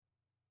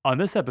On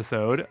this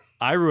episode,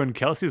 I ruined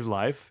Kelsey's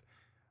life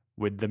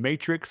with The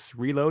Matrix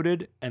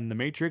Reloaded and The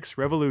Matrix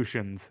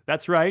Revolutions.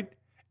 That's right,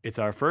 it's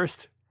our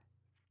first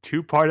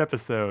two-part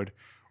episode,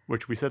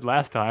 which we said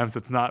last time, so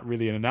it's not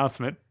really an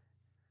announcement.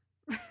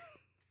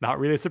 It's not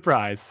really a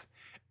surprise.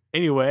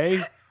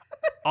 Anyway,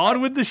 on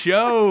with the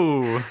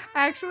show.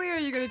 Actually, are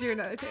you going to do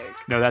another take?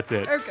 No, that's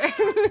it. Okay.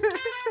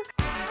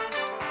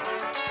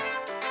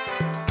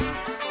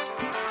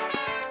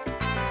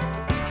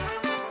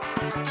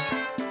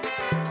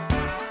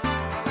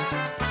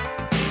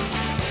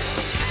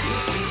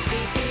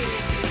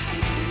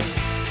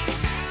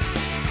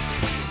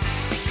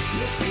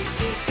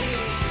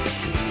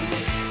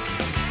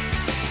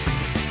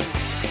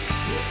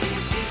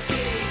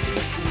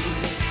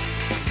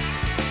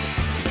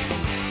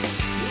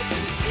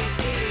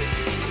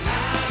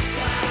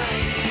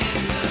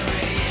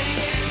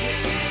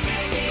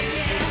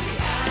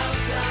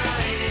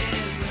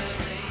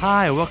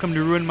 Hi, welcome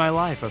to Ruin My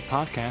Life, a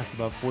podcast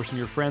about forcing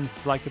your friends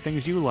to like the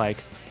things you like,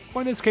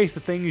 or in this case, the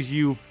things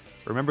you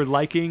remembered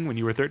liking when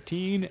you were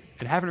 13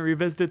 and haven't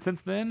revisited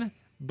since then,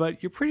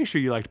 but you're pretty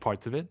sure you liked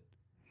parts of it.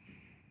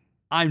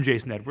 I'm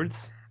Jason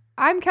Edwards.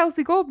 I'm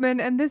Kelsey Goldman,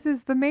 and this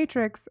is The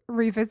Matrix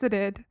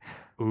Revisited.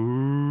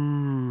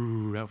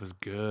 Ooh, that was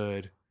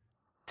good.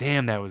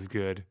 Damn, that was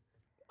good.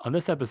 On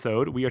this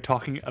episode, we are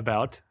talking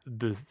about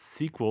the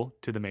sequel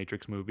to the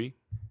Matrix movie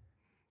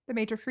The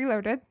Matrix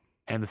Reloaded.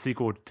 and the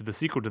sequel to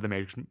the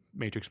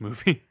Matrix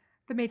movie.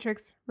 The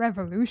Matrix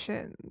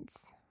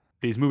Revolutions.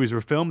 These movies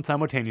were filmed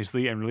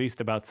simultaneously and released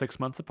about 6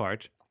 months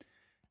apart.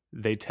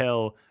 They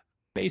tell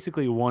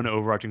basically one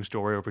overarching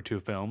story over two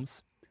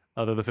films,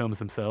 although the films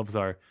themselves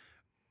are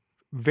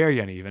very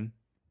uneven,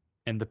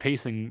 and the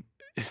pacing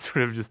is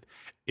sort of just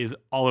is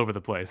all over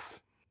the place.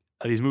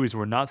 These movies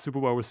were not super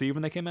well received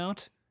when they came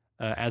out.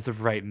 As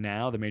of right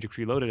now, The Matrix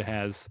Reloaded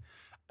has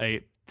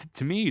a,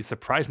 to me,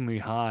 surprisingly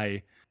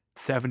high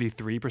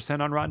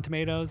 73% on Rotten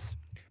Tomatoes,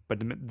 but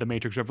The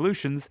Matrix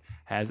Revolutions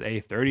has a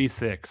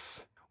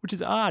 36%, which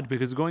is odd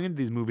because going into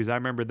these movies, I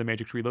remember The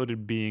Matrix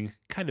Reloaded being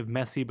kind of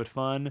messy but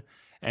fun,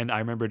 and I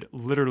remembered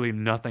literally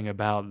nothing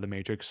about The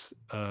Matrix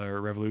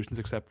Revolutions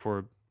except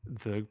for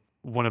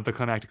one of the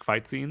climactic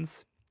fight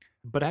scenes.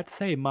 But I have to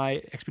say,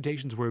 my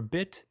expectations were a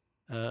bit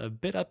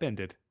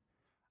upended,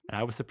 and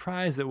I was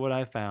surprised at what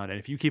I found. And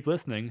if you keep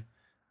listening,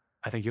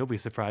 I think you'll be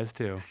surprised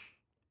too.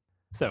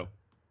 So,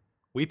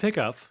 we pick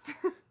up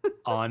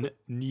on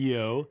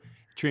Neo,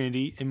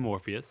 Trinity, and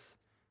Morpheus.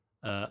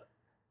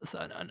 So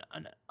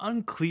an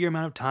unclear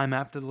amount of time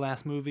after the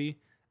last movie,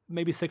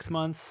 maybe 6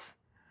 months,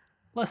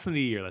 less than a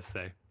year, let's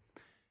say.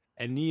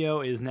 And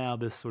Neo is now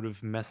this sort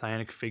of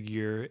messianic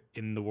figure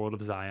in the world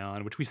of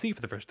Zion, which we see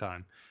for the first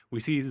time. We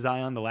see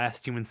Zion, the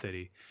last human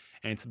city,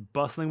 and it's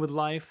bustling with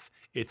life.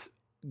 It's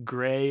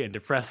gray and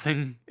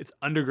depressing. It's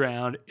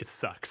underground. It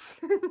sucks.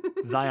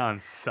 Zion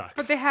sucks.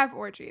 But they have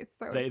orgies,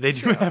 so They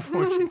do have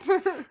orgies.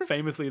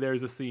 Famously,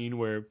 there's a scene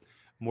where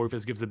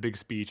Morpheus gives a big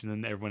speech and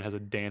then everyone has a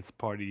dance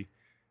party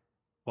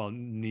while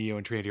Neo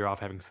and Trinity are off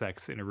having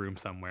sex in a room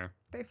somewhere.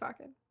 They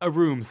fucking. A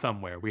room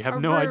somewhere. We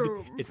have no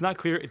idea. It's not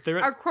clear.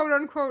 A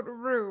quote-unquote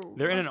room.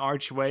 They're in an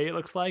archway, it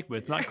looks like, but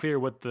it's not clear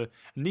what the...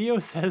 Neo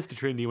says to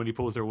Trinity when he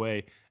pulls her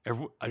away,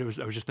 I was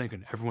just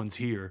thinking, everyone's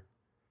here.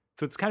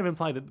 So it's kind of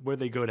implied that where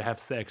they go to have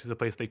sex is a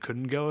place they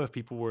couldn't go if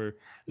people were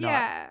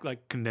not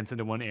like condensed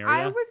into one area.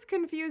 I was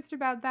confused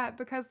about that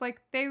because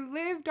they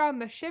lived on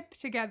the ship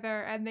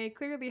together and they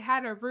clearly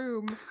had a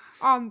room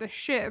on the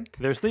ship.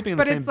 They're sleeping in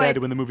the same bed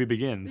when the movie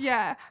begins.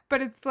 Yeah,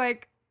 but it's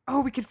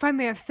oh, we could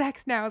finally have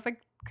sex now. It's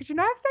could you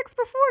not have sex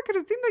before?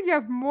 Because it seemed like you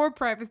have more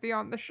privacy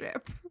on the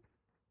ship.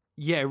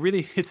 Yeah,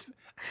 really,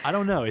 I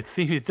don't know.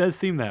 It does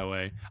seem that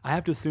way. I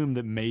have to assume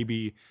that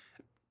maybe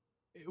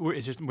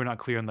we're not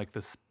clear on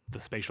the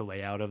spatial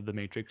layout of the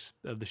Matrix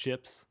of the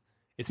ships.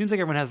 It seems like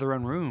everyone has their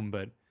own room,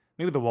 but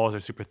maybe the walls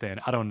are super thin.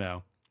 I don't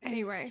know.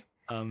 Anyway,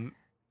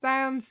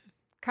 Zion's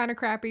kind of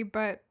crappy,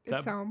 but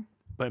it's home.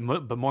 But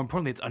more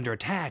importantly, it's under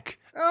attack.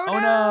 Oh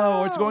no!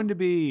 Or it's going to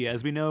be,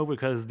 as we know,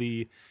 because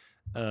the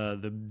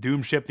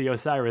doom ship, the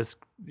Osiris,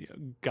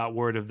 got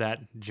word of that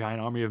giant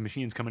army of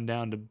machines coming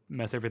down to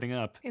mess everything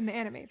up. In the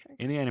Animatrix.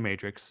 In the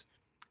Animatrix.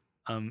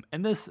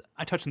 And this,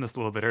 I touched on this a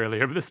little bit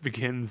earlier, but this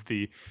begins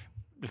the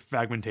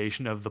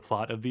fragmentation of the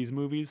plot of these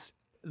movies.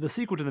 The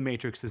sequel to The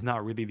Matrix is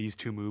not really these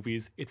two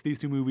movies. It's these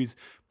two movies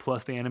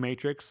plus the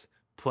Animatrix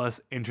plus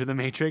Enter the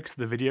Matrix,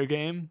 the video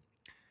game,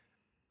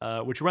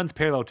 which runs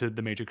parallel to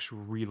The Matrix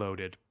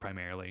Reloaded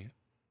primarily.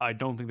 I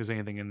don't think there's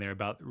anything in there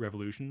about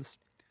Revolutions,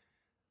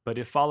 but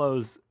it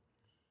follows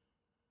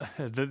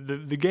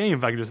the game,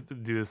 if I can just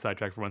do this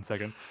sidetrack for 1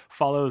 second,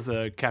 follows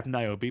Captain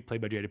Niobe,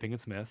 played by Jada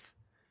Pinkett Smith,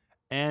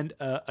 and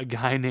a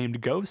guy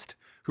named Ghost,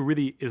 who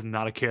really is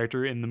not a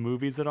character in the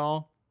movies at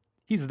all.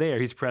 He's there,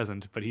 he's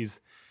present, but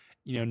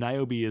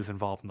Niobe is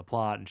involved in the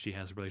plot, and she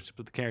has a relationship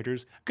with the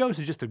characters. Ghost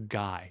is just a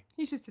guy.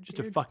 He's just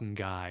a fucking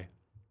guy.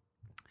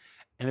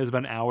 And there's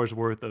about an hour's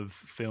worth of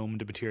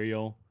filmed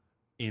material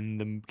in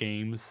the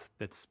games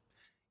that's,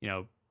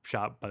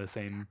 shot by the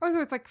same. Oh,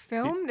 so it's like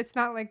filmed? It's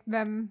not like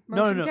them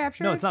No, motion no, no,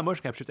 captured? no. It's not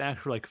motion capture. It's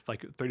actual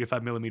like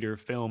 35 millimeter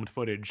filmed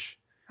footage.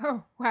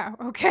 Oh, wow.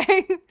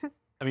 Okay.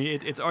 I mean,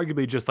 it's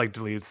arguably just like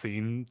deleted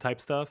scene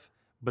type stuff,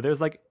 but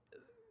there's like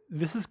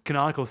this is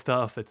canonical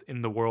stuff that's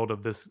in the world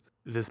of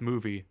this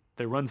movie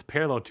that runs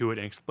parallel to it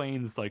and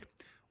explains like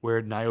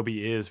where Niobe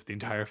is for the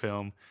entire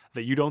film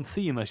that you don't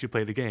see unless you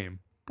play the game.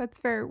 That's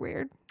very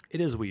weird.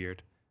 It is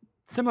weird.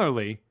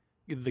 Similarly,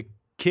 the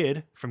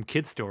kid from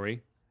Kid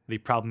Story, the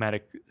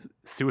problematic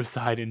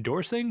suicide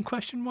endorsing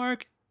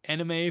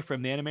anime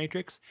from the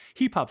Animatrix,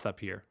 he pops up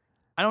here.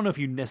 I don't know if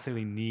you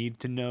necessarily need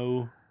to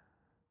know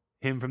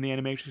him from the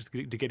Animatrix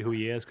to get who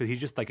he is, because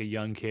he's just like a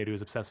young kid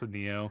who's obsessed with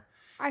Neo.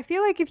 I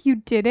feel like if you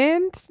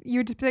didn't,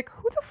 you'd just be like,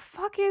 who the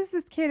fuck is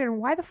this kid and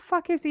why the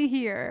fuck is he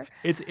here?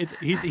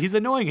 He's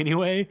annoying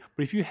anyway,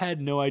 but if you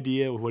had no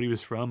idea what he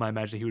was from, I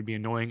imagine he would be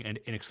annoying and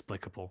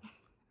inexplicable.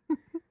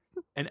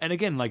 and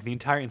again, like the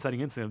entire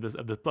inciting incident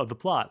of the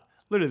plot,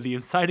 literally the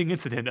inciting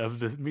incident of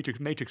the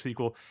Matrix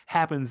sequel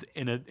happens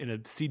in a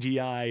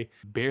CGI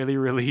barely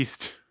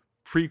released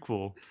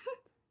prequel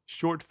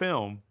short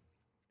film.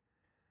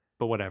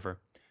 But whatever.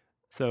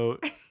 So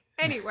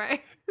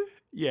Anyway.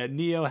 yeah,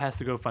 Neo has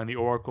to go find the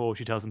Oracle.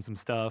 She tells him some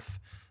stuff.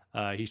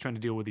 He's trying to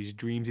deal with these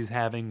dreams he's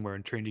having where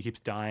Trinity keeps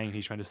dying and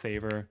he's trying to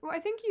save her. Well, I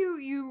think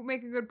you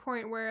make a good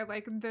point where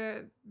like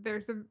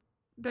there's a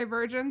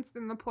divergence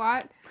in the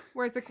plot,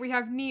 whereas like we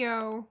have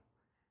Neo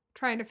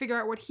trying to figure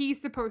out what he's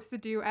supposed to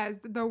do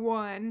as the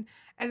one,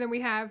 and then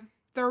we have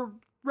the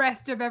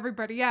rest of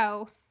everybody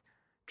else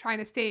trying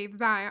to save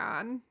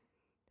Zion.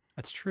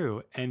 That's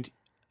true. And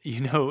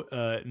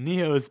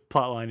Neo's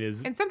plotline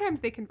is And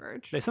sometimes they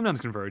converge. they sometimes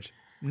converge.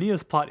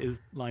 Neo's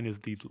line is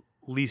the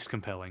least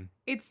compelling.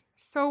 It's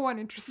so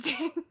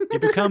uninteresting.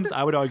 It becomes,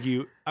 I would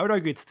argue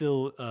it's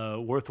still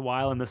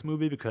worthwhile in this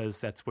movie because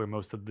that's where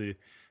most of the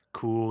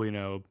cool,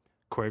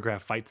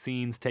 choreographed fight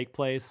scenes take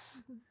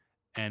place.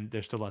 And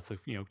there's still lots of,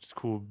 just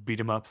cool beat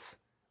 'em ups.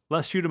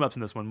 Less shoot 'em ups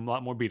in this one, a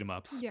lot more beat 'em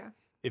ups. Yeah.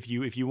 If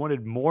you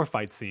wanted more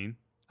fight scene,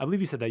 I believe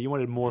you said that you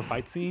wanted more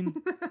fight scene.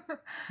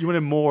 You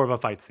wanted more of a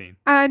fight scene.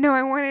 No,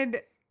 I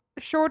wanted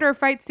shorter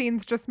fight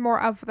scenes, just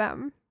more of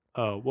them.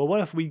 Oh, well,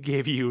 what if we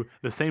gave you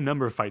the same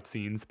number of fight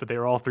scenes, but they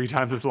were all 3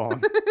 times as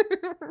long?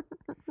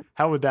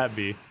 How would that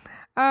be?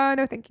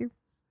 No, thank you.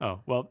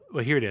 Oh, well,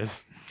 here it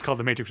is. It's called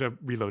The Matrix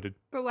Reloaded.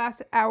 The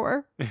last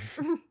hour.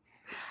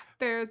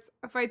 There's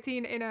a fight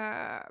scene in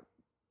a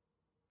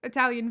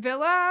Italian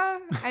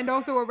villa, and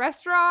also a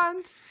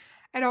restaurant,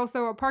 and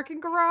also a parking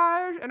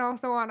garage, and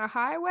also on a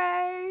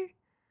highway.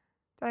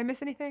 Did I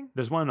miss anything?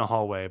 There's one in the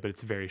hallway, but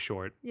it's very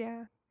short.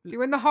 Yeah.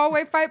 Doing the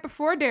hallway fight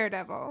before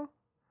Daredevil.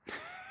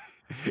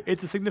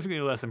 It's a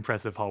significantly less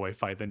impressive hallway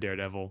fight than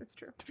Daredevil. That's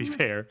true. To be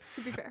fair.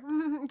 To be fair.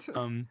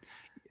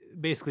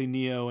 Basically,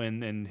 Neo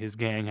and his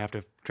gang have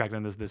to track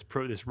down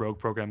this rogue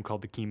program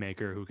called the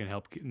Keymaker, who can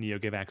help Neo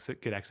get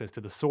access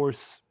to the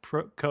source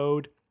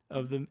code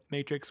of the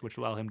Matrix, which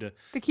will allow him to.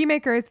 The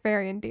Keymaker is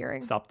very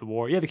endearing. Stop the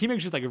war. Yeah, the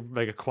Keymaker's just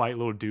like a quiet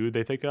little dude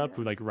they pick up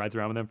who like rides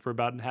around with them for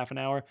about half an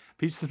hour.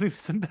 But he's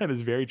sometimes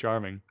is very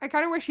charming. I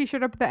kind of wish he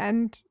showed up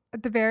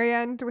at the very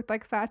end with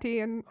like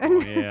Sati and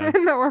yeah.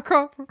 and the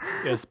Oracle.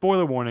 Yeah,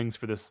 spoiler warnings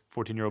for this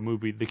 14-year-old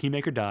movie. The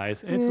Keymaker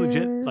dies, and it's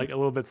legit like a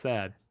little bit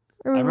sad.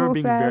 I remember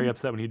being very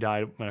upset when he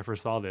died when I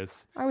first saw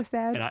this. I was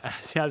sad. And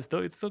it's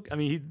still. I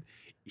mean,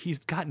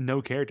 he's got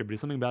no character, but there's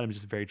something about him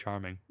just very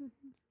charming.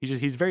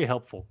 He's very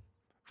helpful.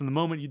 From the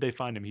moment they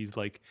find him, he's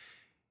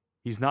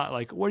not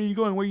like, where are you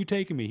going? Where are you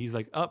taking me? He's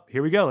like, up,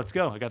 here we go. Let's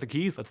go. I got the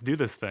keys. Let's do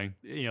this thing.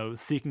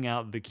 Seeking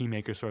out the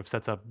Keymaker sort of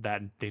sets up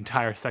the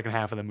entire second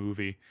half of the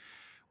movie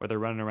where they're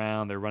running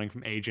around. They're running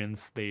from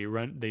agents. They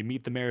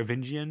meet the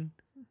Merovingian,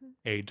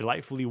 a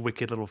delightfully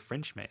wicked little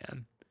French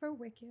man. So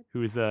wicked.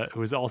 Who is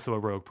also a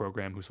rogue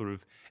program who sort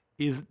of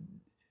is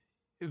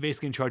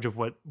basically in charge of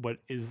what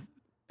is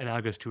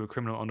analogous to a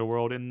criminal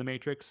underworld in the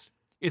Matrix.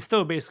 It's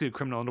still basically a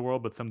criminal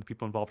underworld, but some of the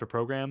people involved are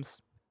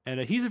programs. And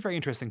he's a very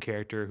interesting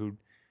character who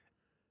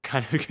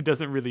kind of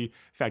doesn't really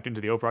factor into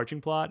the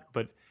overarching plot,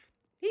 but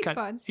he's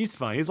fun. He's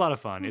fun. He's a lot of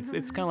fun. It's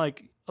kind of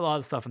like a lot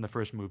of stuff in the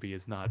first movie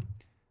is not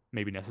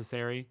maybe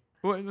necessary.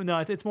 Well, no,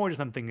 it's more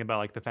just I'm thinking about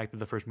like the fact that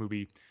the first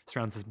movie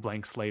surrounds this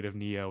blank slate of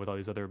Neo with all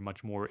these other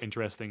much more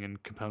interesting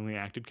and compellingly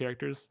acted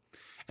characters,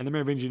 and the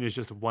Merovingian is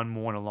just one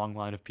more in a long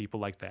line of people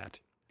like that.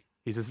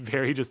 He's this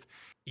very just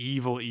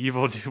evil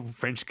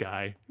French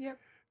guy. Yep.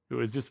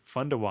 Who is just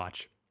fun to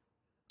watch.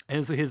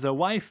 And so his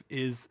wife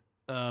is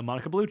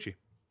Monica Bellucci,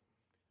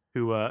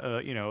 who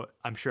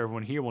I'm sure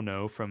everyone here will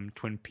know from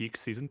Twin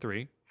Peaks season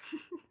 3,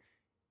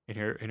 in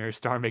her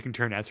star-making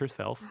turn as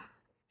herself.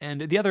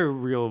 And the other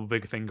real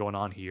big thing going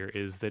on here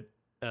is that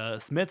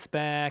Smith's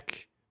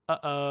back.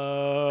 Hugo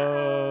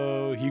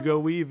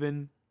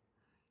Weaving.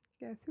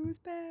 Guess who's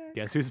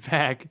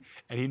back?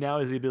 And he now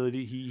has the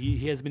ability.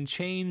 He has been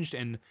changed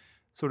and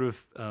sort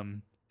of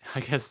I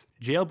guess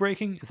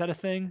jailbreaking. Is that a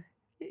thing?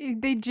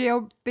 They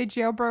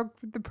jailbroke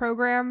the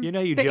program.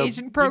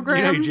 Agent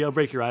program. You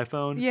jailbreak your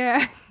iPhone.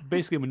 Yeah.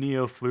 Basically, when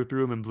Neo flew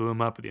through him and blew him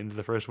up at the end of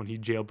the first one, he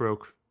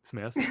jailbroke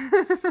Smith.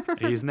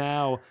 He's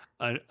now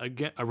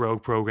a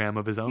rogue program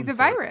of his own. He's a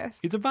sort. virus.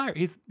 He's a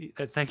virus.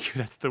 Thank you.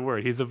 That's the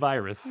word. He's a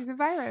virus. He's a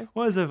virus.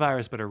 What is a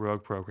virus but a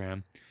rogue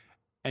program?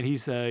 And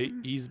he's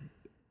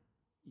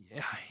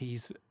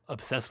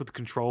obsessed with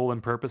control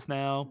and purpose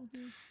now.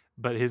 Mhm.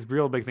 But his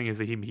real big thing is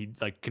that he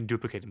like can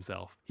duplicate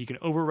himself. He can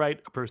overwrite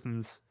a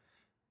person's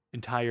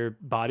entire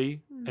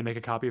body and make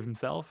a copy of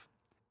himself.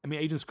 I mean,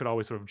 agents could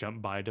always sort of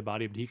jump body to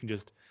body, but he can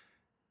just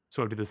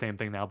sort of do the same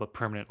thing now, but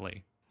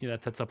permanently. Yeah,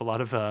 that sets up a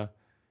lot of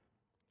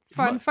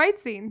Fun fight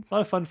scenes. a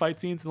lot of fun fight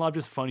scenes and a lot of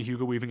just fun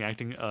Hugo Weaving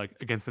acting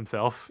against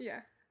himself.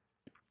 Yeah.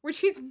 Which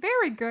he's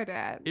very good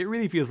at. It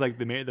really feels like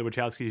the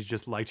Wachowskis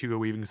just liked Hugo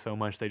Weaving so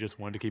much they just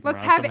wanted to keep him Let's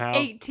around have somehow.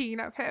 18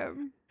 of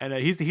him. And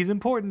he's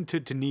important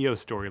to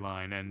Neo's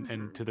storyline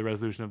and to the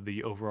resolution of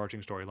the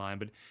overarching storyline,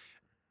 but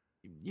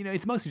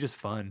it's mostly just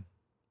fun.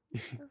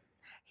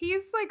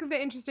 He's like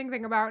the interesting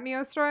thing about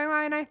Neo's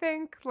storyline, I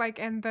think, like,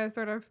 and the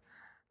sort of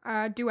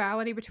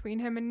duality between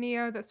him and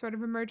Neo that sort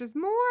of emerges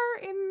more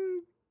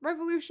in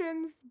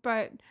Revolutions,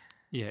 but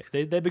Yeah,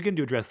 they begin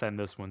to address that in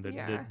this one.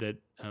 Yeah. That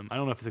I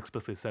don't know if it's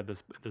explicitly said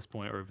this at this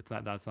point or if it's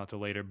not. That's not till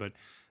later. But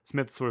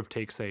Smith sort of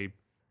takes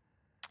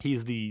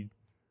he's the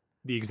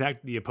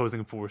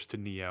opposing force to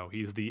Neo.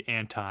 He's the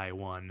anti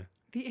one.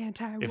 the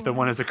anti-one. If the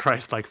one is a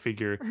Christ-like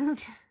figure, he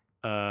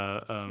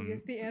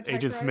is the Agent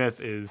Antichrist. Smith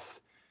is.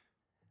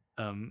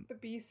 The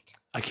beast.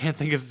 I can't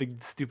think of the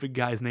stupid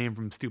guy's name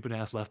from Stupid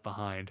Ass Left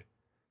Behind.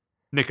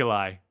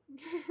 Nikolai.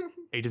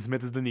 Agent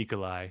Smith is the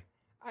Nikolai.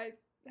 I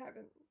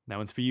haven't. That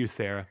one's for you,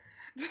 Sarah,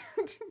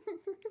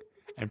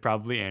 and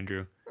probably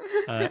Andrew,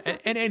 and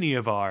any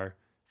of our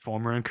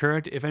former and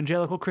current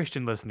evangelical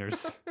Christian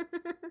listeners.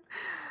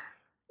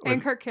 And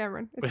With- Kirk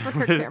Cameron. It's for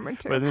Kirk Cameron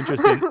too. with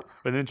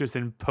an interest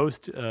in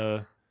post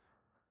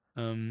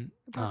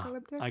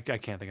Apocalyptic? I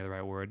can't think of the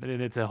right word.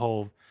 And it's a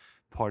whole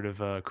part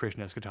of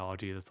Christian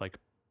eschatology that's like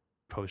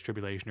post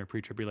tribulation or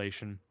pre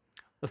tribulation.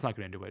 Let's not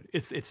get into it.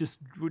 It's just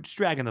we're just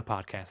dragging the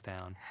podcast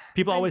down.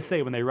 People I always mean-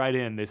 say when they write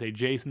in, they say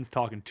Jason's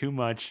talking too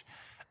much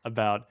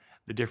about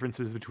the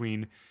differences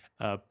between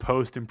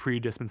post and pre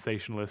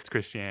dispensationalist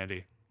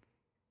Christianity.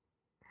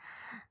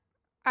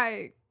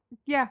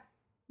 Yeah,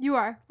 you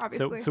are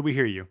obviously. So we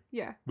hear you.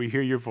 yeah. We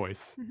hear your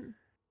voice. Mhm.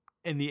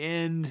 In the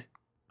end,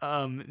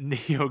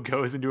 Neo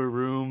goes into a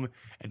room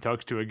and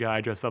talks to a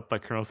guy dressed up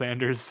like Colonel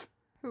Sanders,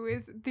 Who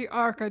is the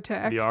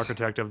architect? the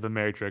architect of the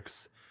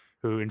Matrix,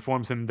 who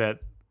informs him that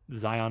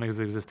Zion has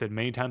existed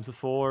many times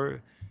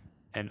before,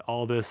 and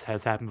all this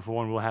has happened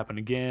before and will happen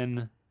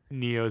again.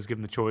 Neo is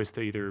given the choice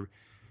to either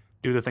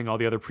do the thing all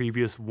the other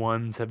previous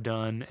ones have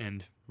done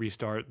and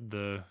restart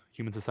the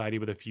human society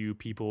with a few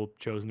people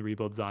chosen to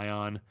rebuild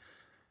Zion.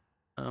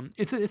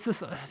 This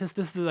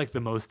is like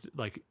the most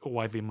like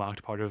widely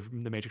mocked part of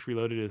The Matrix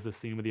Reloaded is the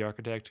scene with the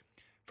architect.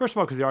 First of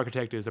all, because the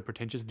architect is a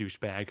pretentious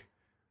douchebag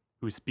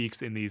who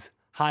speaks in these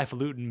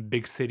highfalutin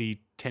big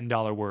city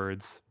 $10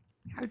 words.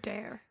 How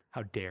dare?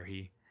 How dare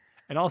he?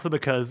 And also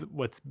because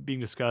what's being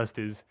discussed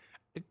is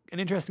an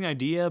interesting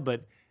idea,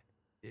 but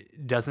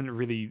it doesn't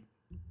really.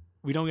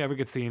 We don't ever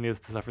get to see any of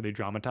this stuff really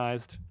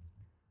dramatized.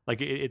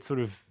 Like it sort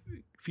of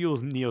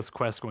fuels Neo's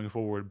quest going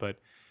forward, but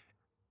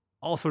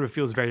all sort of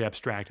feels very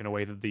abstract in a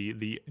way that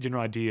the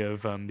general idea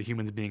of the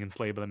humans being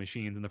enslaved by the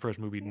machines in the first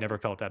movie never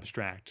felt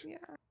abstract. Yeah.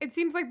 It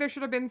seems like there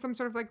should have been some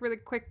sort of like really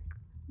quick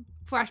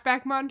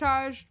flashback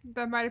montage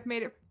that might have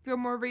made it feel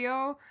more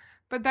real,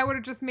 but that would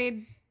have just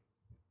made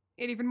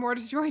it even more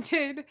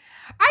disjointed.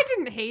 I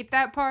didn't hate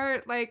that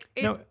part. Like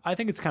No, I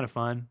think it's kind of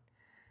fun.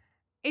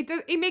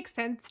 it makes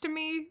sense to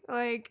me.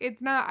 Like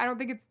it's not, I don't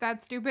think it's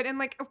that stupid. And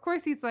like of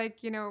course he's like,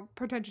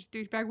 pretentious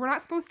douchebag. We're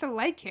not supposed to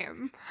like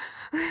him.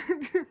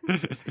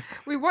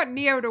 We want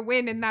Neo to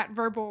win in that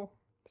verbal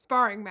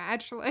sparring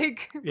match.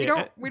 Like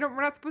Yeah, we're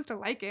not supposed to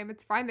like him.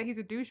 It's fine that he's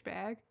a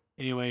douchebag.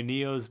 Anyway,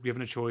 Neo's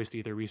given a choice to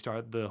either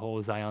restart the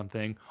whole Zion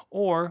thing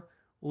or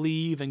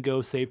leave and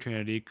go save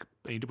Trinity,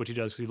 which he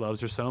does because he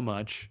loves her so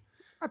much.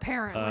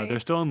 Apparently. They're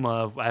still in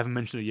love. I haven't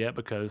mentioned it yet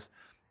because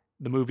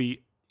the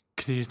movie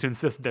continues to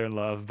insist that they're in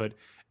love, but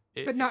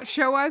not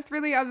show us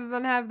really, other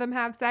than have them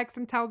have sex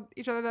and tell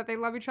each other that they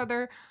love each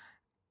other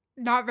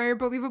not very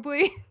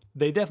believably.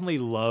 they definitely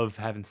love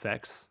having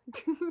sex,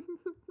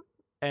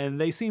 and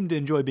they seem to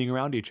enjoy being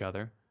around each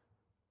other,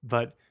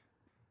 but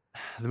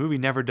the movie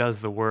never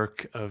does the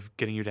work of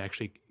getting you to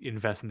actually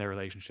invest in their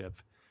relationship.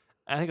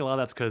 I think a lot of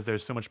that's because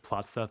there's so much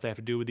plot stuff they have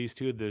to do with these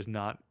two. There's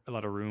not a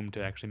lot of room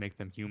to actually make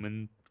them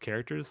human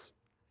characters.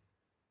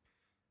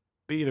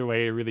 But either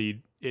way,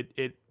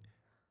 it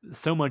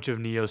so much of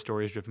Neo's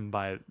story is driven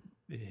by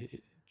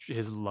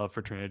his love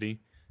for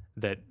Trinity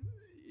that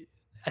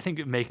I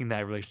think making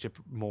that relationship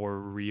more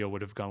real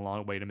would have gone a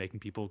long way to making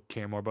people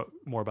care more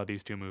about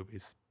these two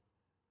movies.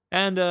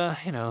 And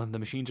the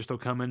machines are still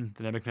coming.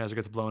 The Nebuchadnezzar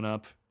gets blown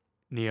up.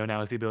 Neo now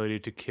has the ability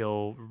to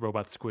kill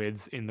robot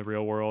squids in the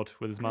real world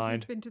with his 'Cause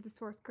mind. He's been to the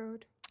source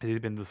code. He's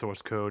been to the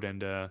source code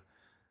and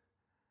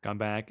gone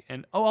back.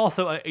 And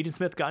also Agent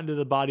Smith got into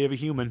the body of a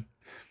human,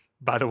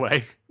 by the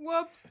way,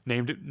 Whoops.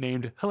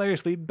 named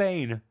hilariously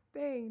Bane.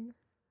 Bane.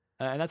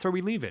 And that's where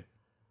we leave it.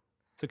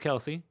 So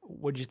Kelsey,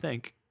 what'd you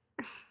think?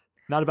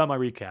 Not about my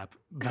recap,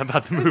 but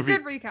about the It was a movie.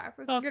 good recap. It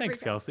was a Oh, good thanks,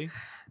 recap. Kelsey.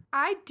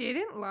 I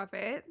didn't love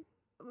it.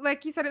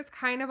 Like you said, it's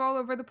kind of all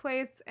over the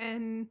place,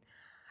 and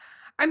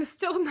I'm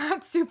still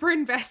not super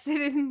invested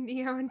in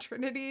Neo and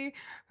Trinity,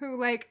 who,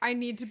 like, I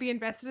need to be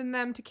invested in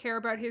them to care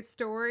about his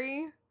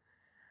story.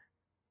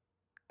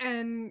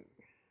 And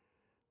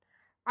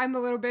I'm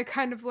a little bit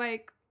kind of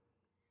like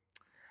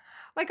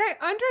I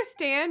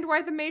understand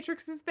why the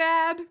Matrix is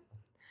bad,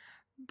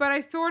 but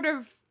I sort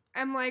of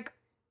am like,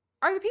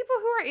 are the people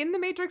who are in the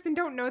Matrix and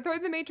don't know they're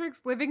in the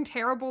Matrix living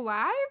terrible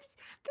lives?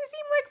 They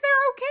seem like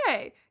they're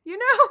okay, you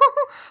know?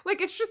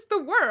 Like, it's just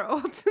the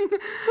world.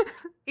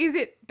 Is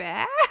it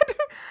bad?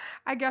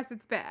 I guess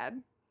it's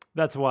bad.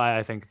 That's why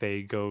I think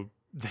they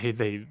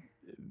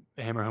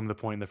hammer home the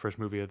point in the first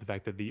movie of the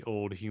fact that the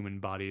old human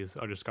bodies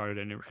are discarded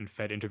and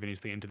fed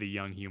intravenously into the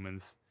young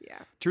humans Yeah,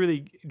 to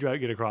really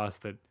get across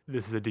that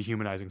this is a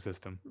dehumanizing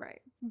system.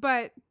 right.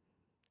 But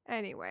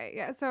anyway,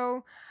 yeah,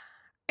 so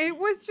it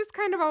was just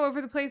kind of all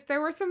over the place. There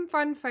were some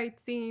fun fight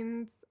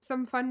scenes,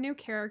 some fun new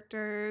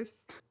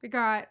characters. We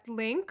got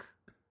Link,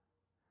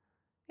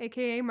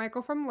 aka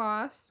Michael from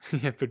Lost.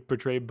 Yeah,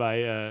 portrayed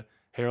by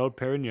Harold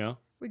Perrineau.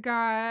 We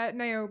got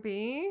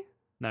Niobe.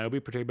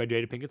 Niobe, portrayed by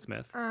Jada Pinkett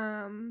Smith.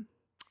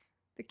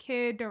 The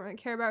kid, don't really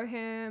care about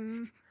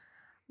him.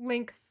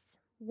 Link's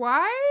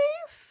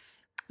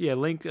wife. Yeah,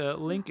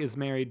 Link is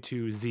married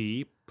to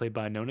Z, played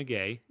by Nona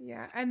Gay.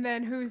 Yeah, and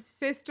then whose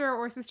sister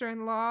or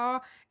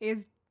sister-in-law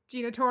is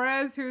Gina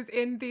Torres, who's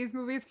in these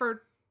movies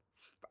for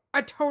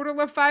a total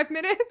of 5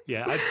 minutes.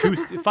 Yeah,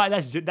 5.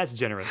 That's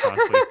generous,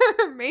 honestly.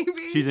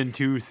 Maybe. She's in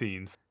 2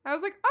 scenes. I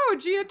was like, oh,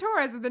 Gina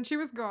Torres, and then she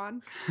was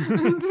gone.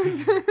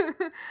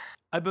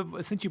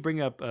 But since you bring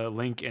up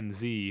Link and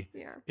Z,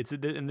 Yeah. it's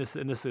and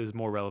this is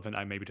more relevant,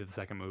 maybe to the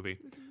second movie,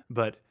 Mhm.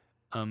 but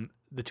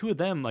the two of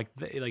them,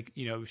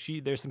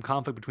 there's some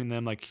conflict between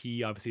them. Like,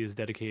 he obviously is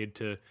dedicated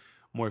to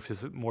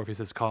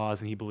Morpheus's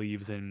cause, and he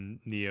believes in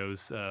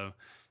Neo's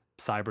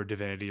cyber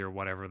divinity or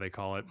whatever they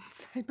call it,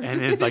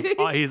 and is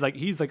like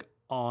he's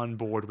on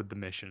board with the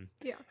mission.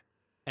 Yeah.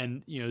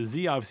 And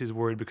Z obviously is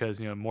worried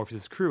because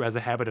Morpheus's crew has a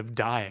habit of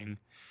dying,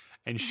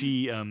 and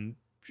she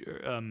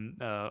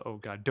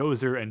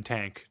Dozer and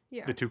Tank,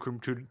 Yeah. the two of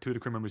the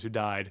crew members who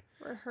died,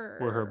 were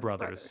her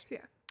brothers.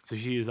 Yeah. So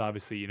she is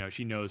obviously,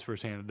 she knows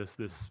firsthand that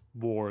this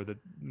war that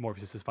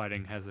Morpheus is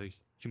fighting has a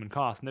human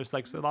cost, and there's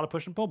like a lot of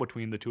push and pull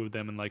between the two of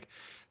them, and like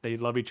they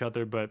love each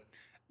other, but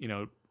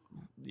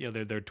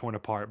they're torn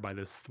apart by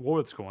this war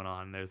that's going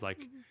on. There's like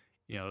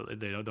they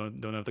don't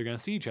know if they're going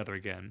to see each other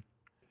again,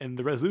 and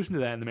the resolution to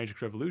that in the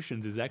Matrix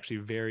Revolutions is actually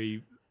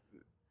very,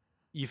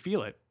 you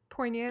feel it.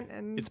 Poignant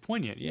and It's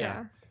poignant,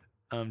 yeah.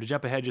 To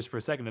jump ahead just for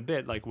a second a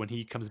bit, like when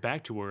he comes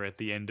back to her at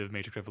the end of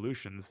Matrix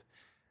Revolutions,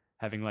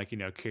 having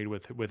carried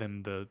with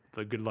him the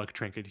good luck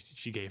trinket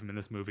she gave him in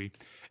this movie,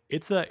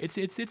 it's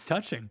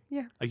touching.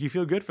 Yeah. Like, you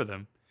feel good for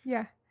them.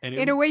 Yeah. And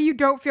In a way you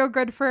don't feel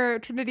good for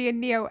Trinity and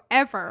Neo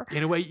ever.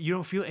 in a way you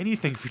don't feel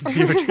anything for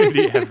Neo or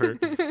Trinity ever.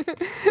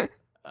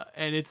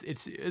 And it's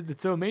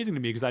so amazing to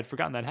me because I'd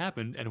forgotten that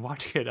happened, and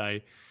watching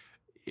it,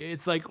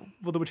 it's like,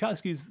 well, the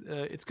Wachowskis,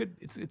 it's good.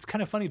 It's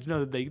kind of funny to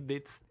know that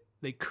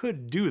they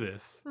could do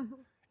this. Mhm.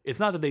 It's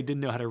not that they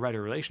didn't know how to write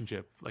a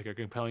relationship, like a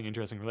compelling,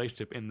 interesting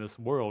relationship in this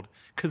world,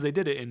 because they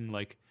did it in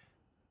like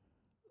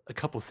a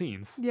couple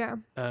scenes. Yeah.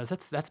 So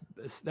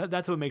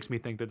that's what makes me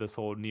think that this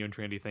whole Neo and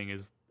Trinity thing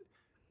is,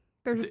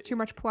 There's just too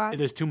much plot.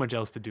 there's too much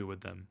else to do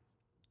with them.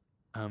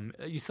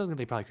 You still think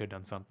they probably could have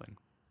done something,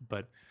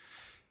 but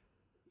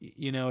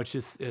it's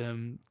just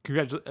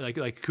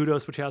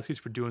kudos Wachowskis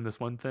for doing this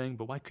one thing,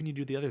 but why couldn't you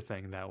do the other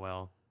thing that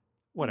well?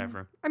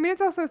 Whatever. I mean,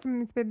 it's also something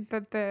that's been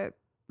that the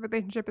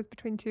relationship is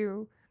between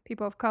two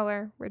people of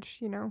color,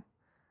 which,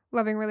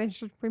 loving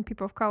relationships between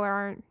people of color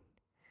aren't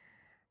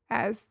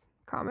as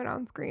common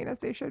on screen as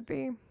they should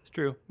be. It's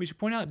true. We should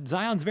point out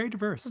Zion's very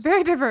diverse.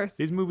 Very diverse.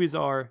 These movies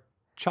are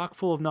chock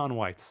full of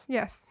non-whites.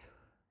 Yes,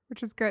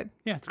 which is good.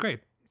 Yeah, it's great.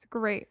 It's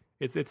great.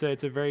 It's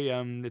a very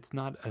it's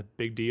not a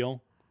big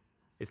deal.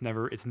 It's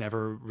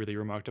never really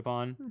remarked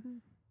upon, Mm-hmm.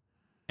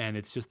 and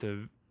it's just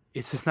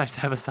nice to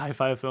have a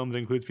sci-fi film that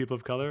includes people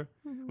of color,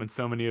 Mm-hmm. when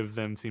so many of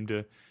them seem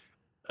to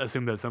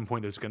assume that at some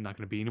point there's not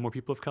going to be any more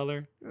people of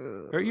color,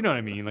 or you know what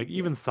I mean? Like,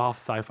 even soft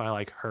sci-fi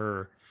like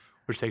Her,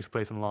 which takes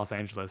place in Los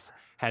Angeles,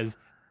 has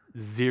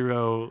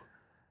 0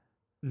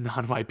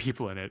 non-white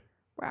people in it.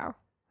 Wow.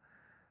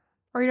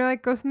 Or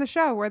like Ghost in the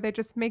Shell, where they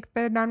just make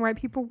the non-white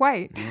people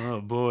white. Oh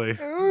boy.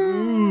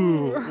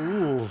 Ooh.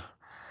 Ooh.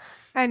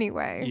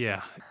 Anyway.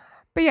 Yeah.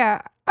 But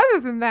yeah, other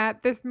than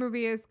that, this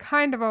movie is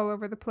kind of all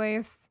over the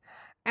place.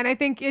 And I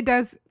think it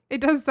does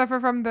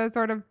suffer from the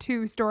sort of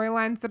two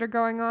storylines that are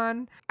going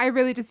on. I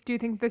really just do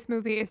think this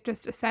movie is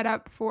just a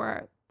setup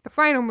for the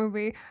final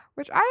movie,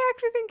 which I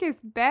actually think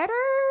is better.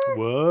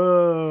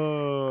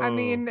 Whoa. I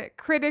mean,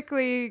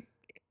 critically,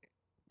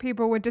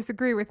 people would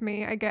disagree with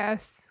me, I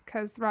guess,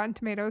 because Rotten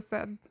Tomatoes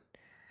said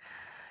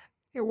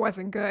it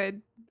wasn't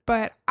good.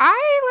 But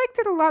I liked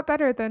it a lot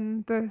better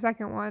than the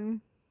second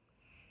one.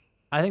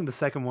 I think the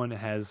second one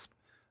has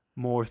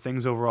more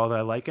things overall that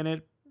I like in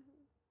it,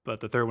 but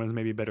the third one is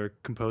maybe a better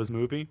composed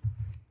movie.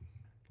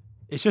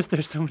 It's just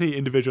there's so many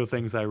individual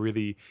things I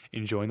really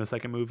enjoy in the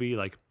second movie,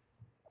 like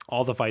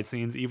all the fight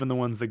scenes, even the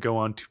ones that go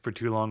on for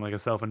too long, like a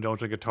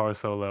self-indulgent guitar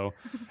solo.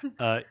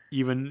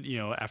 Even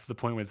after the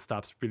point where it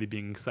stops really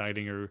being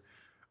exciting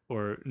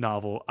or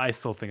novel, I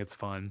still think it's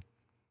fun.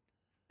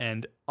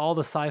 And all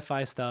the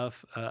sci-fi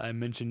stuff I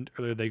mentioned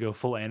earlier, they go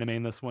full anime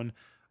in this one.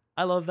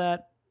 I love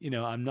that.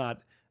 I'm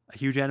not a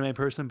huge anime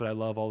person, but I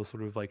love all the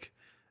sort of like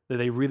that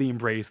they really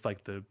embrace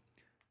like the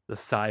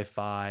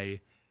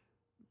sci-fi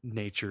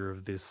nature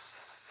of this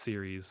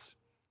series.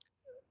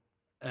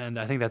 And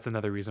I think that's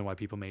another reason why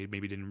people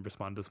maybe didn't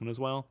respond to this one as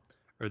well,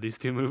 or these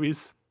two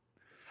movies,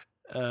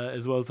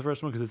 as well as the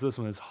first one, because this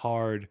one is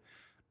hard.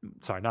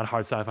 Sorry, not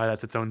hard sci-fi.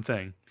 That's its own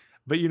thing,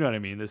 but you know what I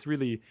mean. This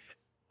really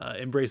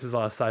embraces a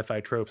lot of sci-fi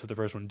tropes that the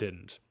first one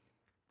didn't.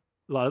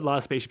 A lot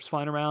of spaceships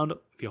flying around,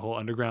 the whole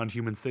underground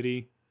human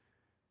city,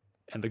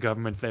 and the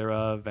government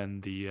thereof,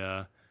 and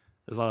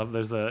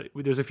there's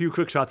a few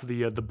quick shots of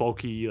the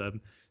bulky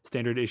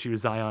standard issue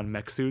Zion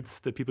mech suits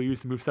that people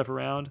use to move stuff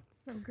around.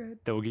 So good.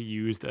 That will get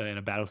used in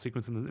a battle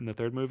sequence in the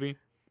third movie.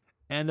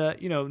 And,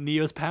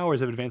 Neo's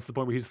powers have advanced to the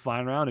point where he's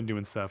flying around and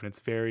doing stuff. And it's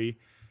very,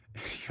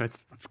 it's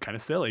kind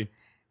of silly.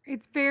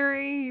 It's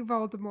very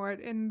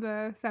Voldemort in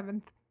the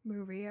 7th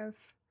movie of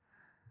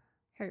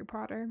Harry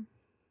Potter.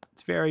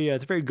 It's very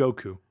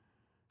Goku.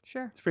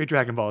 Sure. It's very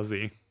Dragon Ball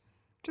Z.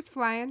 Just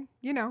flying,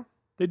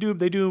 They do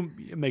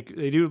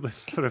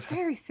sort of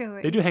very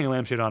silly. They do hang a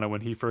lampshade on it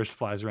when he first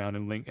flies around,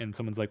 and Link and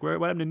someone's like, "What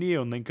happened to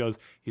Neo?" And Link goes,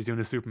 "He's doing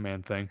a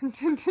Superman thing."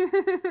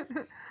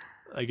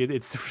 Like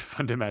it's sort of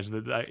fun to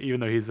imagine that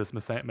even though he's this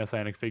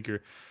messianic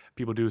figure,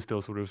 people do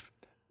still sort of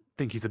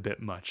think he's a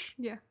bit much.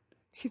 Yeah,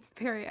 he's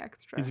very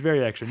extra. He's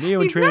very extra. Neo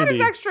he's and Trinity. He's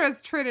not as extra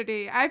as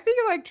Trinity. I feel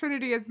like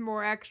Trinity is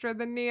more extra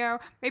than Neo.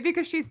 Maybe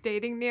because she's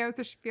dating Neo,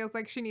 so she feels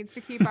like she needs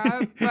to keep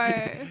up.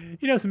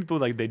 But some people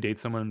like they date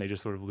someone and they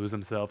just sort of lose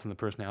themselves in the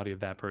personality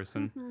of that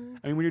person. Mm-hmm.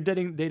 I mean, when you're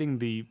dating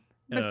the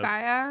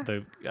Messiah,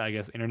 the I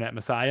guess internet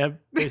Messiah,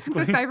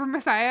 basically the Cyber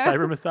Messiah,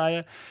 Cyber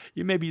Messiah,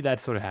 maybe that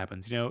sort of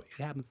happens. It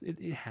happens.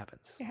 It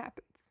happens. It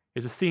happens.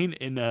 There's a scene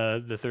in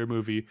the third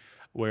movie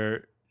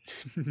where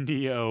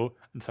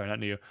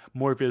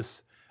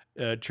Morpheus,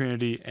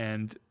 Trinity,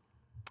 and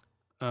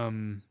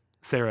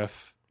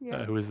Seraph,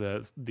 who is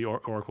the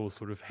Oracle's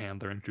sort of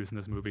handler introduced in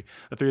this movie.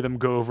 The three of them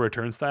go over a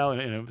turnstile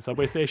in a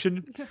subway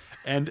station,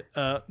 and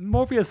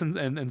Morpheus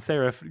and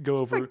Seraph go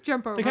over. Like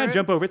jump over. They kind of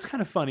jump over. It's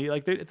kind of funny.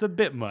 Like it's a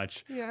bit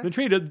much. Yeah. Then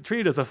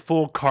Trinity does a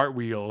full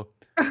cartwheel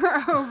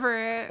over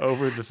it.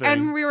 Over the thing.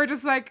 And we were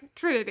just like,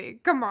 Trinity,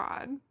 come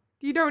on.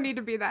 You don't need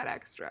to be that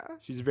extra.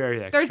 She's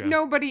very extra. There's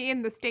nobody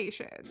in the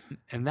station.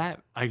 And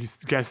that, I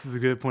guess, is a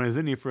good point,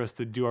 isn't it, for us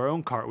to do our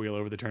own cartwheel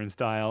over the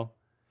turnstile.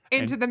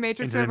 Into the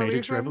Matrix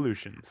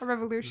Revolutions. A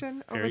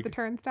revolution over the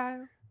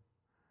turnstile.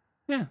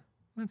 Yeah.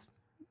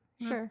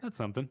 Sure. That's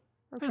something.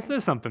 Okay.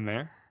 There's something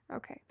there.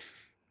 Okay.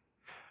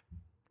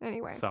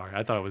 Anyway. Sorry,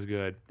 I thought it was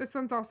good. This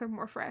one's also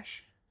more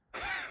fresh.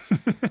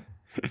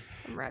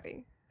 I'm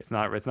ready. It's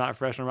not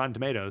fresh on Rotten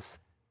Tomatoes.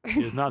 It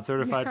is not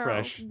certified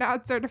fresh.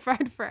 Not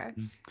certified fresh.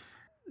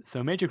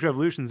 So Matrix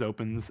Revolutions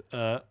opens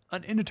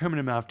an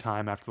indeterminate amount of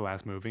time after the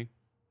last movie.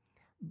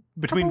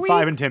 Between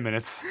 5 and 10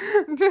 minutes.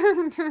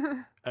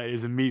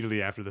 Is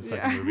immediately after the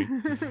second movie.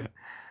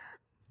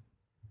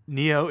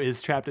 Neo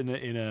is trapped in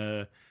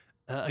a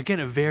again,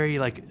 a very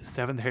like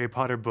 7th Harry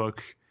Potter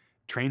book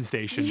train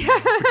station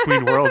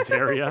between worlds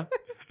area.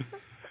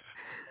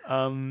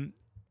 And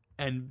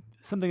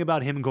something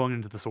about him going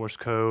into the source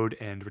code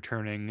and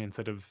returning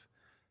instead of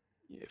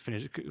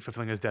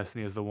fulfilling his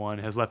destiny as the one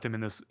has left him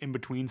in this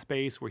in-between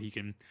space where he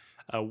can,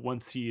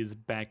 once he is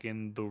back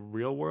in the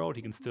real world,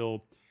 he can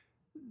still,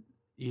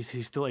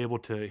 he's still able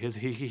to, he's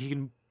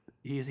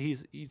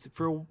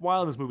for a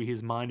while in this movie,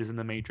 his mind is in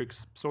the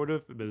Matrix, sort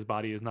of, but his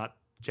body is not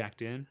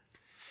jacked in.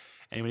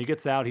 And when he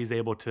gets out, he's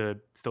able to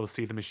still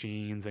see the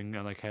machines and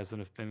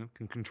can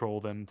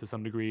control them to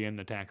some degree and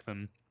attack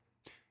them.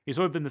 He's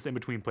sort of in this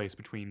in-between place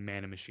between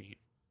man and machine.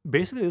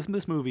 Basically,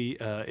 this movie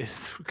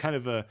is kind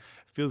of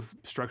feels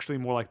structurally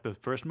more like the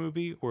first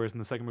movie, whereas in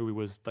the second movie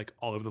was like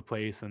all over the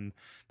place and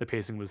the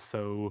pacing was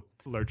so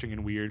lurching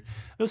and weird.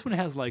 This one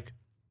has like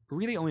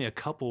really only a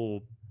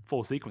couple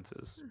full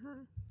sequences.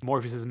 Mm-hmm.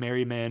 Morpheus's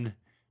merry men,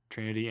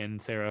 Trinity and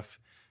Seraph,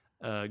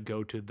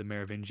 go to the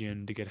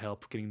Merovingian to get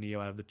help getting Neo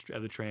out of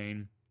the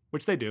train,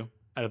 which they do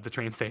out of the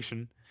train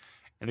station,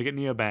 and they get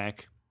Neo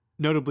back.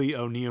 Notably,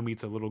 Neo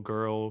meets a little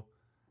girl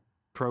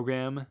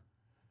program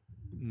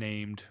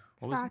named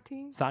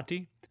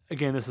Sati.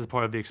 Again, this is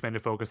part of the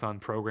expanded focus on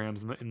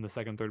programs in the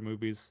second and third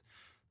movies.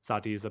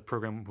 Sati is a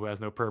program who has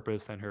no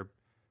purpose, and her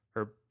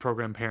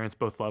program parents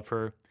both love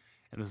her.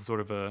 And this is sort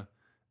of a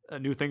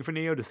new thing for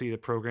Neo to see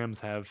that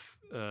programs have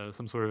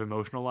some sort of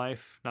emotional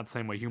life, not the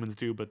same way humans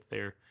do, but they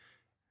are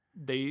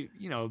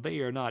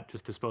not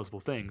just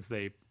disposable things.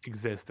 They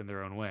exist in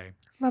their own way.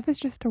 Love is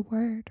just a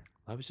word.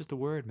 Love is just a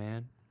word,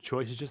 man.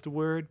 Choice is just a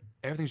word.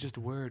 Everything's just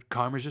a word.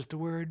 Karma is just a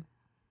word.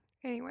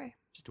 Anyway.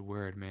 Just a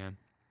word, man.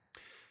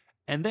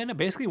 And then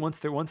basically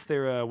once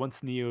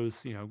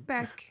Neo's,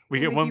 Back we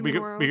in get the one human we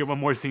world. get one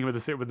more scene with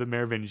the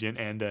Merovingian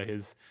and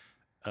his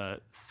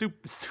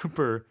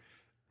super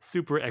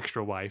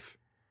extra wife.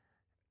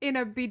 In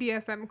a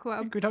BDSM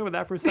club. Can we talk about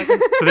that for a second?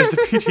 So there's a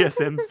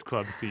BDSM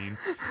club scene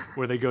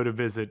where they go to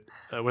visit,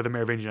 where the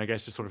Merovingian, I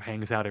guess, just sort of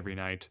hangs out every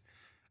night.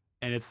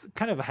 And it's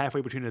kind of halfway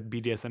between a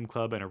BDSM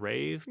club and a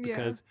rave Yeah.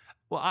 because,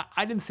 well,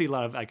 I didn't see a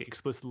lot of like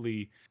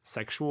explicitly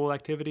sexual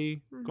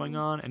activity going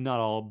on, and not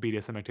all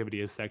BDSM activity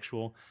is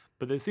sexual,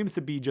 but there seems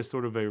to be just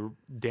sort of a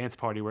dance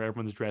party where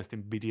everyone's dressed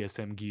in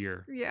BDSM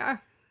gear. Yeah.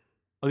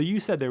 Although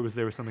you said there was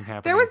something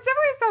happening. There was definitely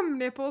some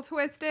nipple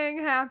twisting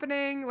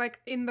happening,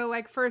 like in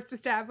the first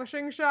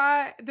establishing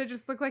shot that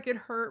just looked like it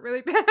hurt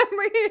really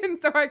badly, and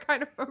so I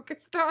kind of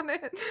focused on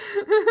it.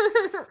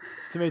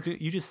 It's amazing.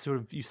 You just sort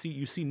of you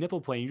see nipple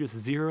play, and you just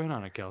zero in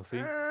on it, Kelsey.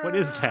 What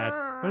is that?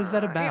 What is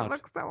that about? It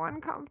looks so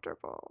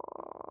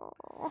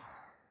uncomfortable.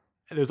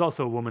 There's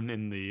also a woman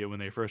when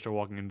they first are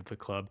walking into the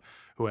club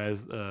who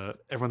has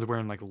everyone's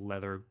wearing like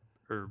leather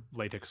or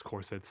latex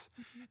corsets,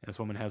 and this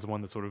woman has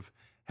one that sort of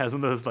has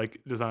one of those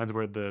like designs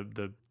where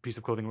the piece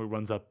of clothing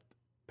runs up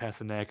past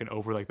the neck and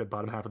over like the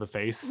bottom half of the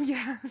face,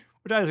 Yeah.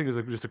 which I think is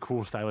just a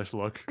cool, stylish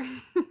look.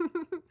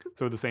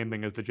 So the same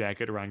thing as the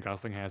jacket Ryan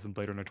Gosling has in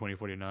Blade Runner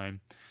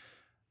 2049.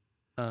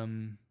 If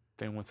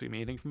anyone wants to give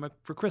me anything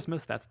for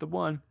Christmas, that's the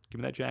one.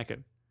 Give me that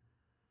jacket.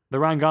 The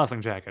Ryan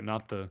Gosling jacket,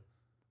 not the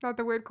Not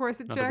the weird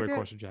corset jacket. weird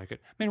corset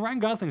jacket. Man, Ryan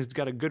Gosling's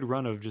got a good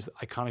run of just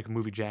iconic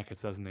movie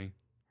jackets, doesn't he?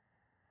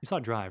 You saw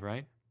Drive,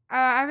 right?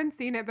 I haven't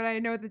seen it, but I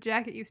know the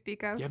jacket you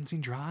speak of. You haven't seen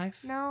Drive?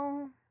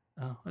 No.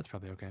 Oh, that's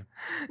probably okay.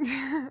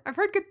 I've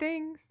heard good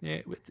things. Yeah,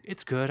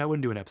 it's good. I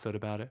wouldn't do an episode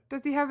about it.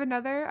 Does he have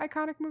another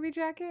iconic movie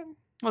jacket?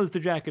 Well, there's the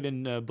jacket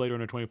in Blade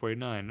Runner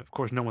 2049. Of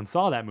course, no one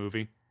saw that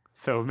movie,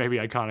 so maybe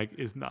iconic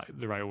is not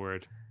the right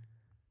word.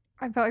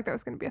 I felt like that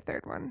was going to be a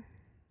third one.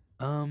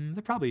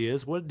 There probably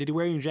is. What did he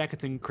wear any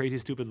jackets in Crazy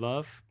Stupid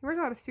Love? He wears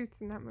a lot of suits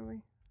in that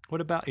movie.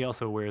 What about he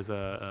also wears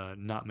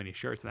not many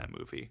shirts in that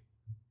movie,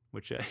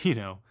 which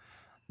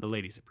the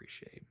ladies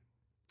appreciate.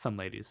 Some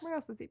ladies. What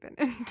else has he been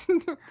in?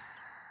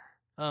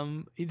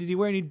 Did he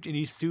wear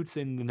any suits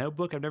in The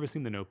Notebook? I've never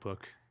seen The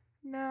Notebook.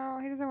 No,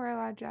 he doesn't wear a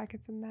lot of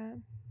jackets in that.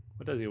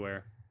 What does he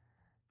wear?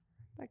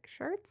 Like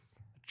shirts?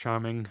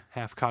 Charming,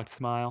 half-cocked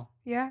smile.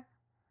 Yeah.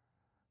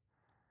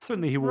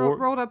 Certainly he wore...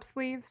 Rolled up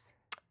sleeves.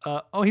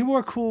 He wore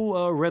a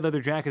cool red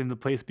leather jacket in The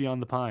Place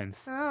Beyond the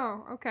Pines.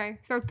 Oh, okay.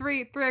 So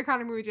three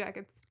iconic movie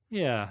jackets.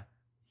 Yeah.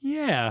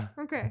 Yeah.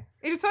 Okay.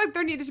 It just felt like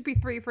there needed to be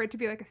 3 for it to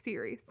be like a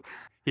series.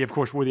 He, of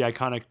course, wore the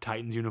iconic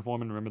Titans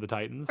uniform, and remember the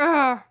Titans?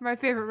 Oh, my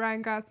favorite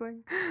Ryan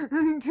Gosling.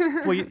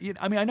 Well,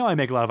 I mean, I know I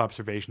make a lot of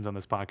observations on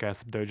this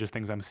podcast. They're just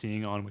things I'm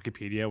seeing on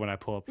Wikipedia when I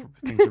pull up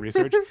things to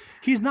research.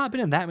 He's not been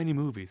in that many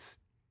movies.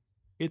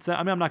 It's, I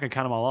mean, I'm not going to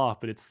count them all off,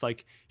 but it's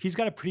like he's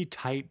got a pretty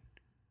tight,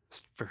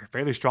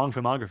 fairly strong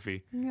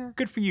filmography. Yeah.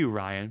 Good for you,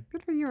 Ryan.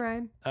 Good for you,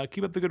 Ryan.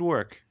 Keep up the good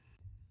work.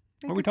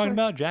 Thank What are we you talking for-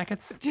 about?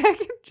 Jackets?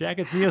 Jackets?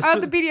 Jackets? Neo Oh,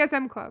 the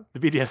BDSM club. the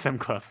BDSM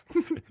club.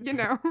 You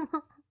know.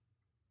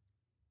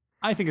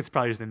 I think it's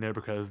probably just in there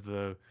because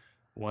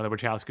one of the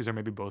Wachowskis or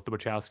maybe both the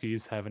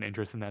Wachowskis have an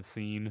interest in that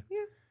scene.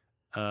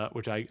 Yeah.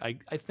 Which I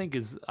think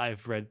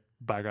I've read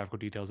biographical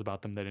details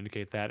about them that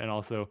indicate that. And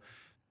also,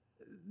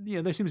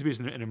 there seems to be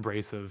just an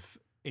embrace of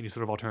any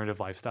sort of alternative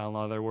lifestyle in a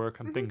lot of their work.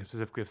 I'm thinking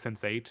specifically of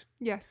Sense8.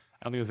 Yes.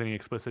 I don't think there's any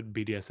explicit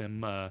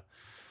BDSM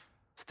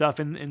stuff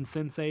in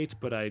Sense8,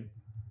 but I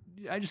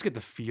just get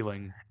the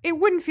feeling It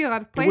wouldn't feel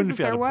out of place it wouldn't if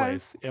feel there out of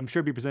was. place. I'm sure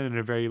it'd be presented in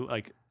a very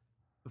like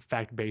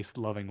fact-based,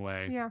 loving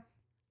way. Yeah.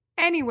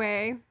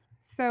 Anyway,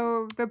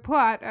 so the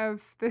plot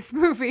of this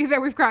movie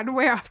that we've gotten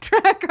way off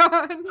track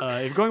on.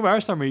 If going by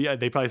our summary,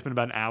 they probably spent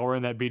about an hour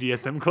in that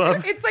BDSM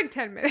club. It's like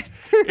 10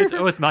 minutes.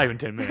 It's not even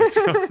 10 minutes.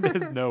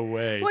 There's no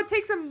way. Well, it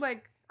takes them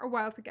like a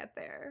while to get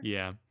there.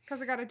 Yeah.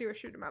 Because I got to do a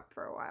shoot 'em up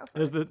for a while.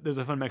 There's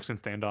a fun Mexican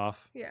standoff.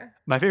 Yeah.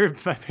 My favorite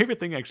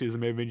thing actually is the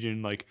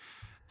Merovingian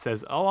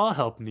says, "Oh, I'll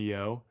help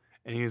Neo,"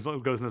 and he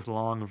goes in this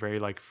long, very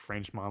like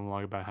French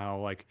monologue about how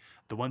like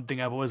the one thing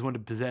I've always wanted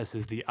to possess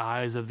is the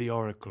eyes of the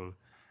Oracle.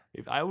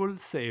 If I will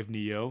save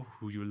Neo,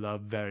 who you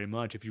love very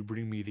much, if you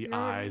bring me the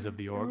eyes of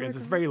the Oracle. It's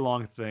this very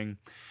long thing,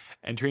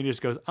 and Trini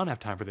just goes, "I don't have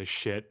time for this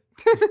shit,"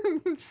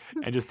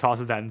 and just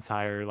tosses that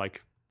entire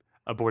like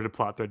aborted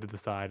plot thread to the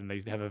side, and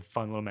they have a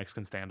fun little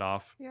Mexican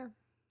standoff. Yeah.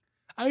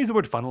 I use the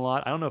word fun a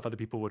lot. I don't know if other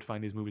people would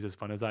find these movies as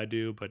fun as I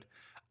do, but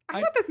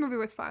I thought this movie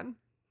was fun.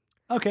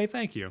 okay,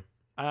 thank you.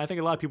 I think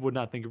a lot of people would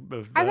not think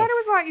of. I thought it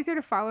was a lot easier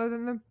to follow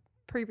than the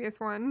previous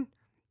one.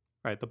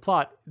 Right, the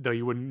plot, though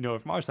you wouldn't know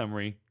it from our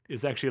summary,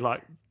 is actually a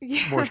lot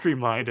Yeah. more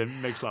streamlined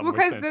and makes a lot more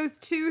Because sense. those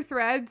two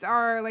threads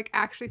are like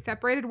actually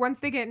separated. Once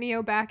they get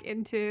Neo back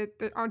onto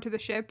the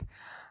ship,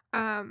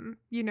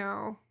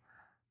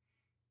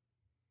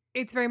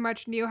 it's very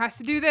much Neo has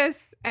to do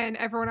this and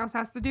everyone else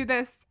has to do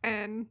this,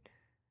 and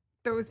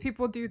those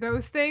people do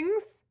those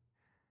things,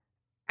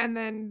 and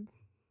then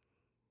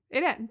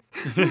it ends.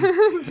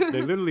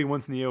 They literally,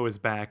 once Neo is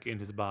back in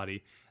his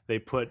body, they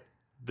put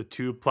the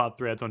two plot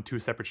threads on two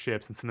separate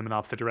ships and send them in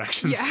opposite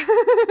directions. Yeah.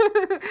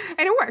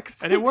 And it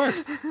works. And it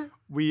works.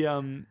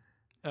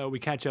 We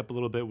catch up a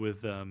little bit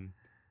with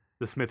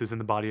the Smith who's in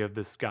the body of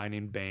this guy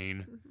named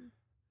Bane,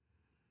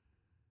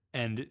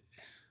 and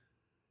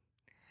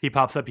he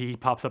pops up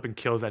and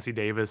kills Essie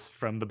Davis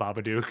from the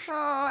Babadook.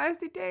 Oh,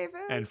 Essie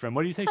Davis. And from,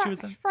 what do you say she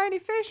was in? Friday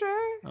Fisher.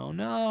 Oh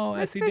no,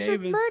 Miss Essie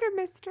Fisher's Davis. Murder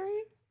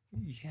Mysteries.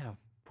 Yeah,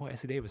 boy,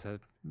 Essie Davis.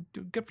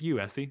 Good for you,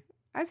 Essie.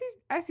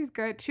 Essie's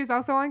good. She's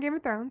also on Game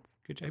of Thrones.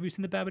 Good job. Have you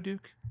seen the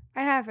Babadook?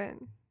 I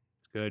haven't.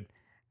 It's good.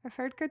 I've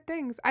heard good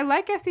things. I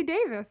like Essie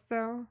Davis,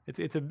 so It's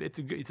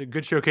a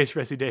good showcase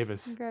for Essie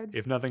Davis. Good.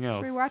 If nothing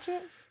else. should we watch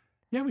it?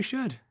 Yeah, we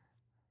should.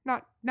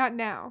 Not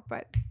now,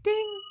 but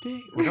ding.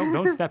 Ding. Well,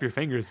 don't snap your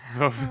fingers.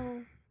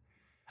 Oh,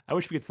 I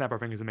wish we could snap our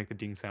fingers and make the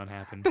ding sound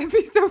happen. that'd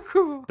be so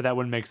cool. But that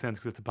wouldn't make sense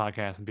because it's a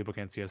podcast and people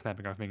can't see us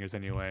snapping our fingers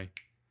anyway.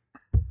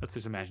 Let's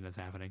just imagine it's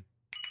happening.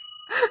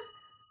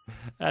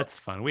 That's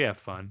fun. We have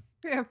fun.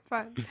 We have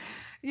fun.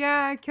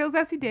 Yeah, kills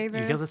Essie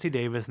Davis. He kills Essie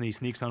Davis and he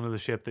sneaks onto the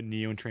ship that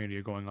Neo and Trinity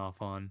are going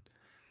off on.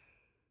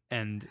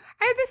 And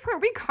At this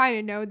point, we kind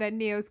of know that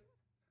Neo's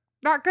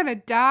not gonna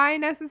die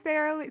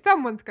necessarily.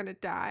 Someone's gonna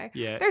die.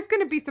 yeah, There's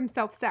gonna be some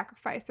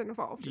self-sacrifice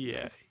involved in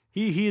yeah,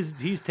 this.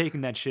 he's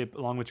taking that ship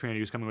along with Trinity,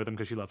 who's coming with him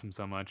because she loves him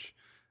so much.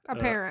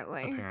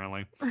 Apparently.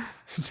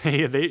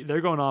 Apparently, they're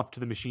going off to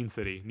the Machine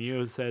City.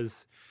 Neo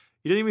says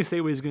he doesn't even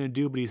say what he's gonna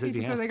do, but he says He he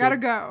just has says, to I gotta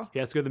go. He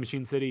has to go to the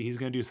Machine City. He's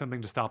going to do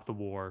something to stop the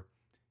war.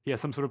 He has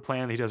some sort of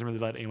plan that he doesn't really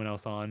let anyone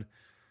else on.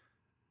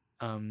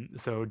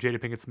 So Jada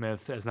Pinkett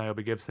Smith, as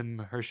Niobe, gives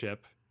him her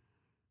ship.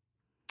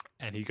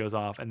 And he goes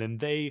off. And then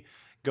they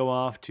go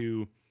off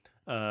to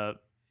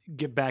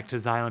get back to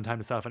Zion in time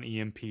to stop an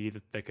EMP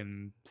that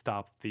can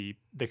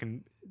they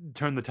can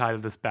turn the tide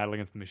of this battle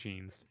against the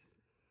machines.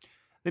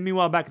 Then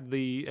meanwhile, back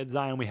at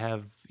Zion, we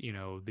have,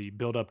 the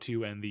build up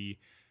to and the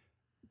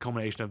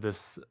culmination of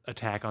this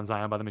attack on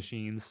Zion by the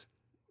machines.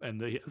 And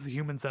the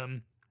humans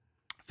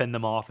fend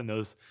them off in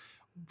those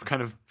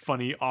kind of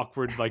funny,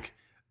 awkward, like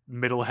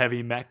middle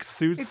heavy mech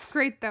suits. It's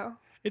great though.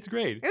 It's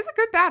great. It was a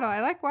good battle. I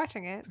like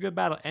watching it. It's a good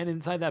battle. And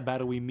inside that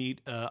battle, we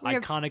meet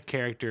iconic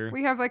character.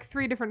 We have like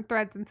 3 different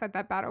threads inside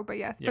that battle, but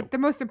yes, Yeah. but the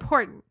most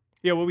important.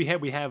 Yeah, well, we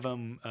have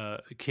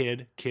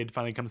Kid. Kid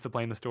finally comes to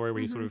play in the story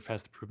where he sort of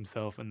has to prove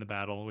himself in the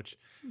battle, which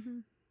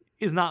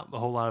is not a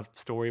whole lot of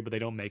story, but they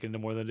don't make it into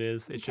more than it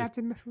is. It's just,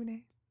 Captain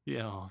Mifune.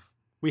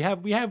 we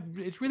have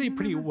it's really a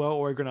pretty well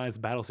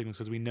organized battle sequence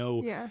because we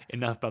know Yeah.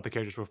 enough about the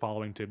characters we're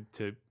following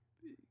to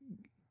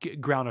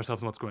ground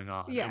ourselves in what's going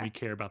on, Yeah. and we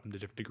care about them to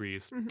different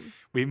degrees.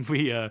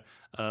 Mhm.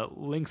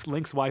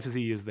 Link's wife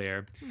Z is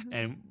there, Mhm.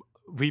 and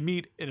we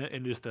meet in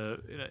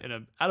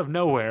a out of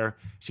nowhere.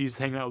 She's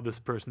hanging out with this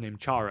person named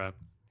Chara.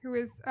 Who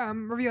is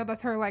revealed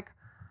as her like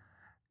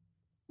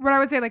what I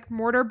would say like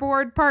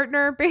mortarboard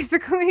partner,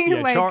 basically.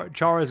 Yeah, like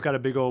Chara's got a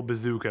big old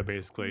bazooka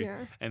basically,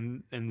 yeah.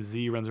 and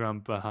Z runs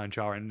around behind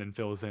Chara and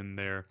fills in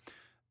their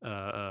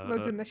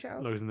Loads in the show.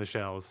 loads in the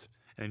shells,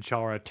 and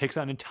Chara takes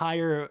out an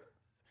entire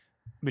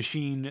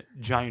machine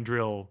giant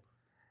drill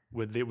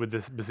with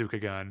this bazooka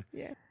gun.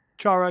 Yeah.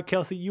 Chara,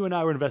 Kelsey, you and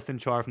I were invested in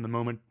Chara from the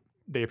moment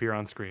they appear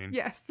on screen.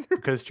 Yes.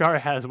 Because Chara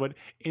has what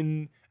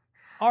in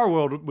our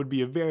world would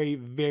be a very,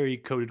 very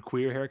coded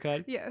queer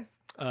haircut. Yes.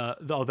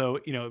 Although,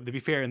 to be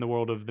fair, in the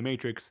world of The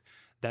Matrix,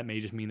 that may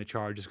just mean that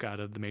Chara just got out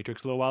of The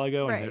Matrix a little while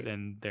ago Right.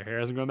 and their hair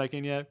hasn't grown back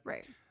in yet.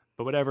 Right.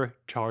 But whatever,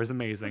 Chara's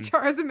amazing.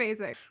 Chara's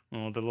amazing.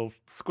 Oh, the little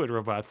squid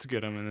robots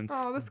get him. And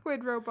Oh, the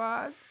squid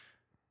robots.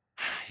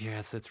 yeah,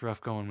 it's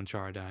rough going when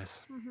Chara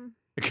dies. Hmm.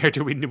 A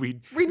character we knew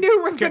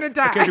was gonna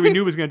die. A character we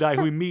knew was going to die,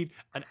 who we meet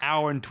an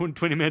hour and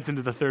 20 minutes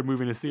into the third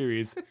movie in a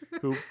series,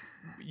 who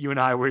you and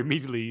I were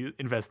immediately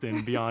invested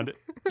in beyond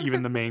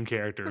even the main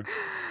character.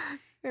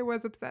 It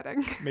was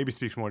upsetting. Maybe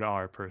speaks more to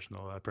our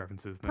personal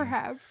preferences than...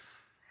 Perhaps.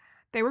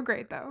 They were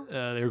great though.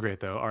 They were great,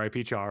 though.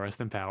 R.I.P. Chara,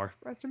 rest in power.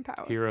 Rest in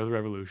power. Hero of the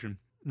Revolution.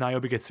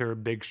 Niobe gets her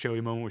big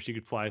showy moment where she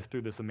could fly us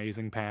through this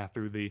amazing path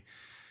through the...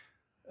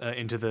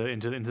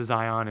 into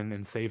Zion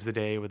and saves the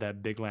day with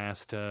that big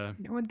last... No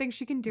one thinks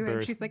she can do it. And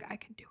burst. she's like, I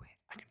can do it.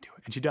 I can do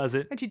it. And she does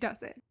it. And she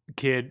does it.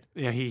 Kid,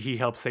 he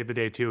helps save the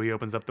day too. He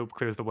opens up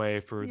clears the way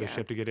for the Yeah.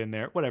 ship to get in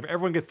there. Whatever.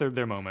 Everyone gets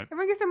their moment.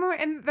 Everyone gets a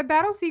moment, and the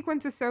battle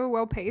sequence is so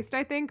well paced.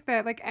 I think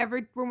that like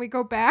when we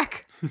go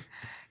back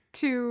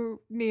to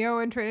Neo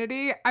and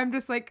Trinity, I'm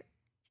just like,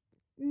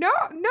 no,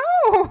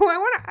 I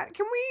want to.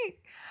 Can we?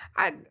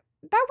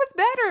 That was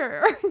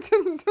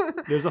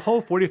better. There's a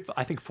whole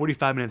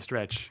 45-minute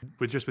stretch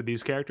with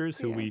these characters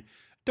who Yeah. we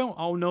don't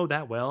all know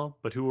that well,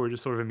 but who are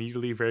just sort of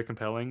immediately very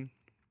compelling.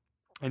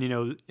 And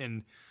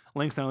and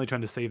Link's not only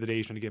trying to save the day,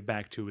 he's trying to get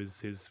back to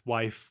his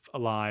wife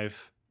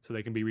alive so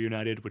they can be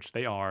reunited, which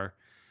they are.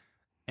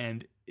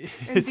 And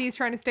And Z's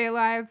trying to stay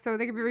alive so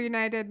they can be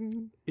reunited.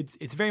 And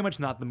it's very much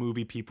not the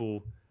movie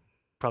people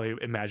probably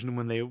imagined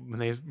when they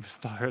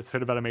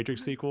heard about a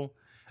Matrix sequel,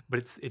 but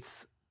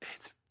it's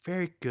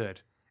very good.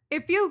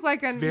 it feels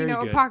like an very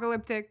good.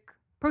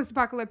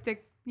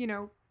 post-apocalyptic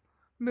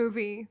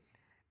movie.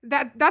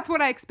 That's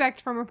what I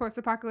expect from a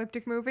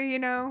post-apocalyptic movie,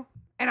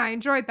 And I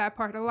enjoyed that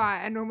part a lot.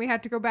 And when we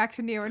had to go back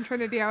to Neo and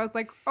Trinity, I was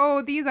like,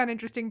 oh, these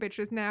uninteresting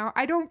bitches now.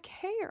 I don't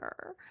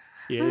care.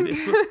 Yeah,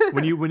 it's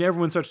when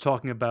everyone starts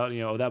talking about,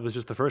 that was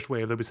just the first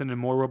wave. They'll be sending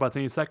more robots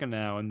any second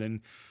now, and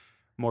then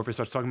Morpheus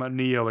starts talking about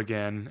Neo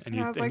again, and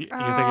And I was like,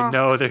 you're thinking,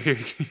 no,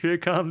 here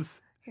it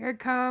comes. Here it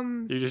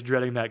comes. You're just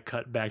dreading that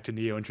cut back to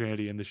Neo and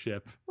Trinity in the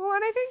ship. Well,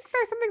 and I think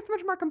there's something so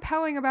much more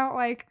compelling about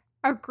like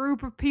a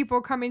group of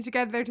people coming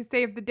together to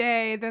save the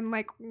day than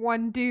like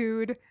one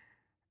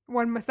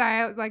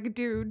messiah, like a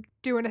dude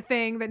doing a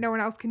thing that no one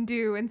else can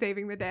do and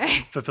saving the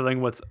day.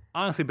 Fulfilling what's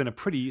honestly been a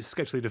pretty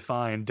sketchily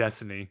defined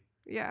destiny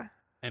Yeah.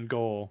 and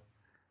goal.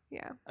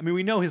 Yeah. I mean,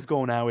 we know his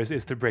goal now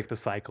is to break the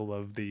cycle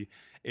of the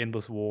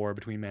endless war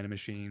between man and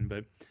machine,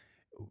 but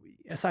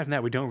aside from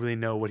that, we don't really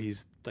know what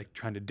he's like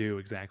trying to do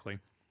exactly.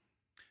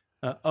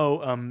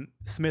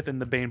 Smith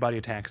and the Bane body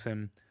attacks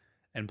him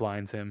and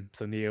blinds him,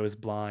 so Neo is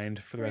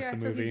blind for the rest of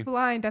the So movie. he's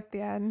blind at the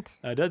end.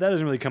 That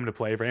doesn't really come into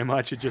play very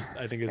much. It just,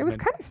 I think, It was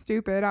kind of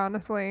stupid,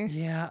 honestly.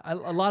 Yeah, a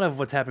lot of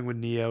what's happening with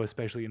Neo,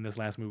 especially in this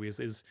last movie,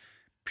 is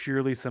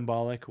purely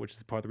symbolic, which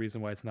is part of the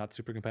reason why it's not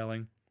super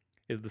compelling.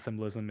 The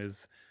symbolism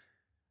is,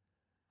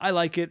 I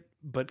like it,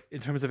 but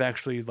in terms of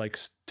actually like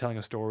telling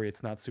a story,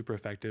 it's not super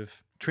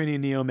effective. Trinity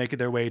and Neo make it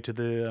their way to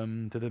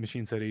the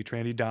Machine City.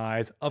 Trinity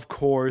dies, of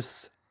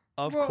course.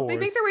 They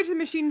make their way to the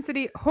Machine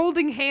City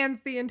holding hands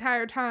the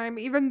entire time,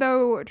 even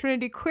though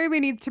Trinity clearly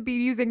needs to be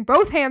using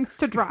both hands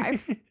to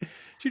drive.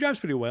 She drives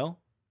pretty well,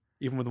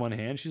 even with one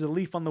hand. She's a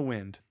leaf on the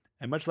wind.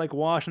 And much like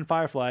Wash and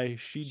Firefly,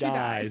 she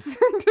dies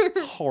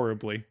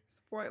horribly.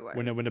 Spoilers.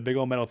 When a big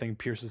old metal thing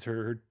pierces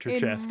her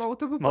chest.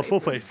 Multiple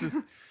places.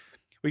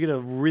 We get a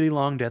really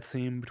long death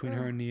scene between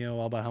her and Neo,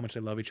 all about how much they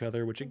love each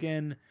other, which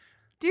again...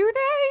 Do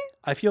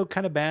they? I feel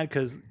kind of bad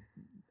because,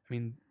 I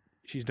mean...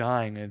 she's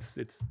dying. It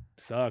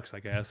sucks, I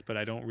guess, but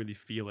I don't really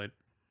feel it.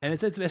 And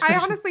it's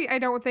I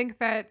don't think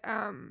that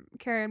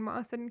Carrie-Anne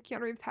Moss and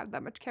Keanu Reeves have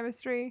that much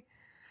chemistry.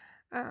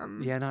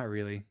 Yeah, not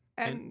really.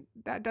 And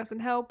that doesn't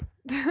help.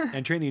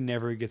 And Trinity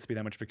never gets to be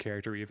that much of a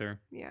character either.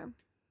 Yeah.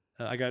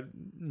 I got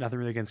nothing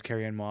really against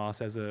Carrie-Anne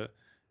Moss as a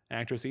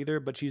actress either,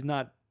 but she's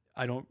not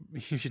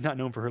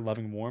known for her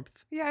loving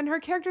warmth. Yeah, and her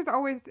character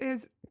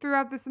is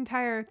throughout this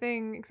entire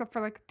thing, except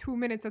for like 2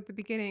 minutes at the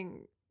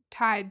beginning,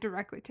 tied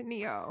directly to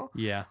Neo.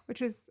 Yeah.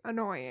 Which is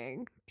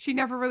annoying.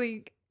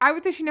 I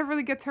would say she never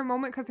really gets her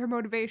moment because her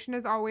motivation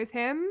is always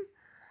him.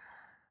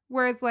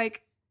 Whereas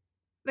like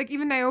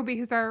even Niobe,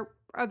 who's our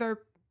other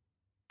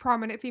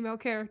prominent female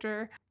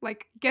character,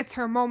 like gets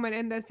her moment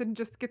in this and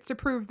just gets to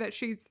prove that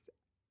she's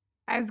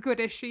as good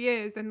as she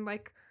is, and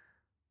like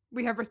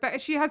we have respect.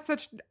 She has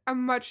such a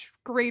much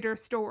greater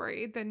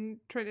story than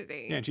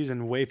Trinity. Yeah, and she's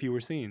in way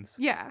fewer scenes.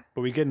 Yeah.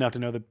 But we get enough to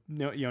know that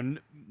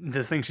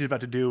this thing she's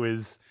about to do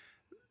is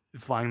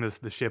flying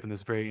the ship in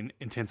this very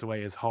intense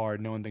way is hard.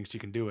 No one thinks she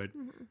can do it,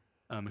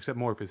 except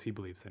Morpheus. He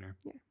believes in her.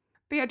 Yeah.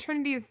 But yeah,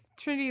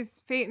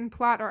 Trinity's fate and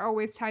plot are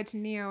always tied to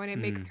Neo, and it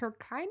makes her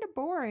kind of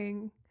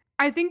boring.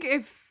 I think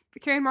if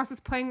Carrie-Anne Moss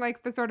is playing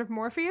like the sort of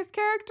Morpheus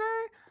character,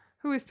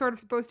 who is sort of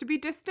supposed to be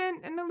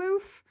distant and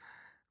aloof,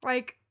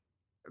 like,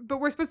 but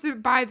we're supposed to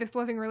buy this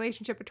loving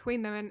relationship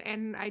between them,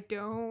 and I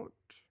don't.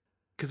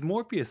 Because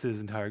Morpheus's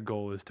entire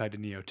goal is tied to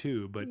Neo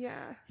too, but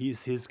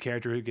his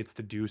character gets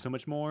to do so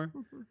much more,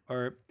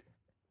 or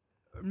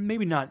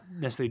maybe not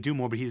necessarily do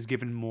more, but he's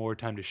given more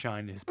time to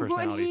shine his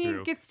personality through.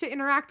 He gets to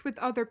interact with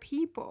other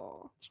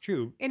people. It's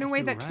true. In a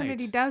way that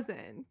Trinity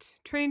doesn't.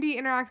 Trinity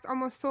interacts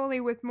almost solely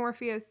with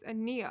Morpheus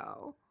and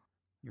Neo.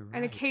 You're right.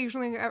 And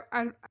occasionally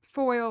a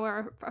foil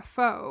or a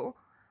foe,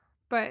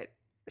 but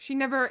she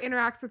never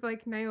interacts with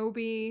like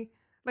Niobe.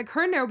 Like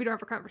her and Niobe don't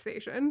have a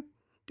conversation.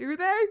 Do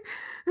they?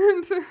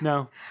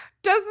 No.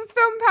 Does this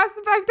film pass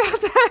the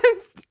Bechdel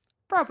test?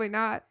 Probably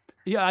not.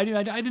 Yeah, I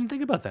didn't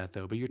think about that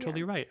though, but you're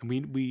totally right. I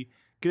mean, we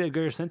get a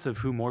good sense of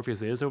who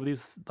Morpheus is over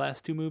these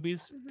last two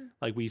movies.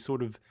 Like we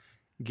sort of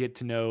get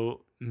to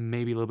know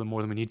maybe a little bit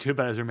more than we need to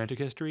about his romantic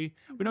history.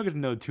 We don't get to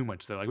know too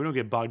much though. Like we don't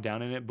get bogged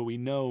down in it, but we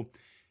know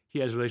he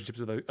has relationships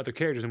with other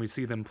characters, and we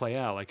see them play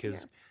out, like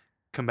his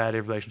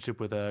combative relationship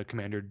with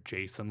Commander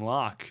Jason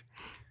Locke.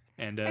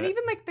 And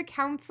even like the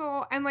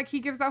council, and like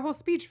he gives that whole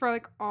speech for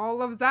like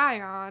all of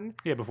Zion.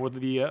 Yeah, before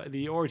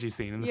the orgy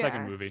scene in the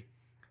second movie,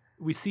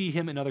 we see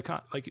him in other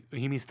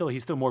he's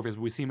still Morpheus,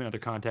 but we see him in other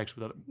contexts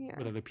with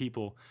other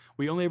people.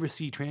 We only ever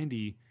see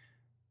Trinity,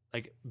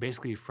 like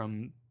basically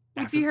from.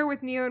 We see her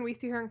with Neo, and we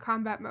see her in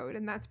combat mode,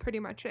 and that's pretty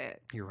much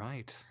it. You're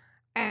right.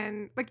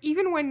 And like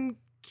even when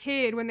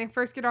they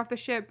first get off the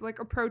ship, like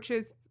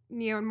approaches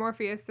Neo and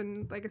Morpheus,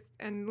 and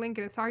and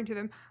Lincoln is talking to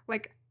them,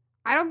 like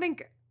I don't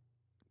think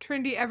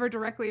Trinity ever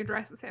directly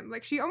addresses him.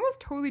 Like she almost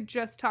totally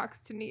just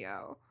talks to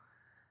Neo.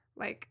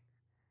 Like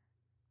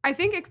I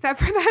think except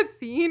for that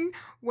scene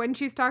when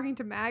she's talking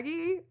to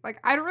Maggie, like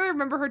I don't really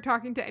remember her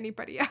talking to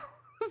anybody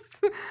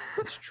else.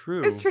 That's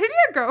true. Is Trinity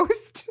a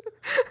ghost?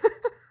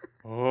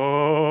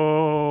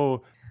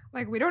 Oh.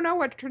 Like we don't know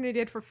what Trinity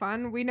did for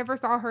fun. We never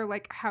saw her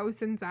like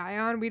house in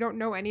Zion. We don't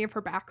know any of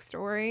her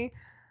backstory.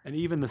 And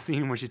even the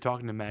scene where she's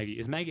talking to Maggie.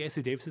 Is Maggie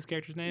Essie Davis's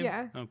character's name?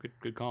 Yeah. Oh,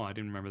 good call. I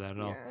didn't remember that at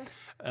all.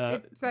 Yeah.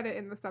 It said it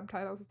in the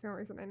subtitles. It's the only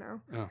reason I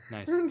know. Oh,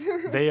 nice.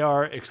 They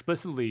are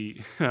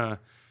explicitly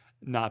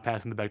not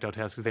passing the Bechdel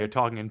test because they are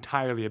talking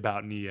entirely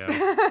about Neo.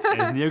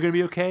 And is Neo going to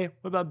be okay?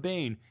 What about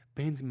Bane?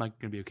 Bane's going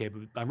to be okay,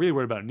 but I'm really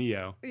worried about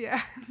Neo.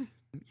 Yeah.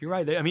 You're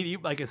right. I mean,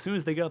 like as soon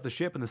as they get off the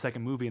ship in the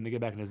second movie and they get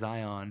back into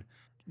Zion,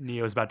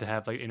 Neo's about to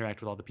have like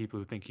interact with all the people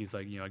who think he's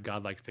like a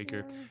godlike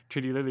figure. Yeah.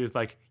 Trinity literally is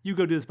like, "You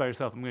go do this by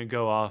yourself. I'm going to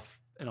go off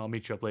and I'll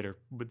meet you up later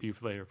with you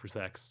later for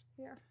sex."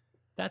 Yeah.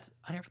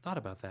 I never thought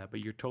about that, but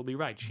you're totally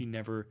right. She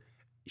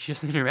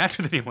doesn't interact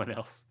with anyone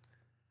else.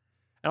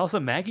 And also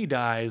Maggie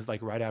dies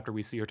like right after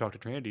we see her talk to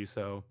Trinity,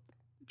 so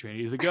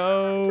Trinity's a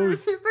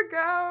ghost. She's a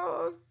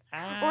ghost. Or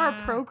a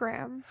Ah.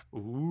 program.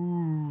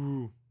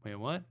 Ooh. Wait,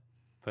 what?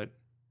 But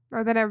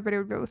Or then everybody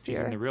would go see she's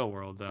her. in the real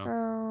world though.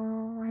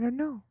 Oh, I don't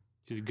know.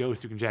 She's a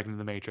ghost who can jack into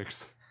the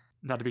Matrix.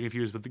 Not to be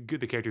confused with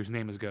the character whose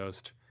name is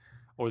Ghost,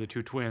 or the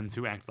two twins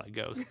who act like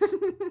ghosts.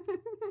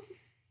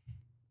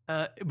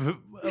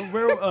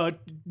 Where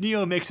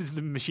Neo makes it to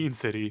the Machine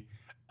City,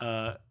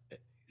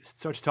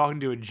 starts talking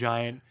to a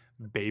giant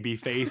baby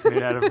face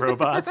made out of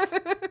robots,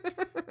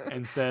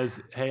 and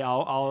says, "Hey,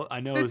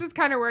 I know This is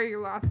kind of where you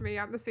lost me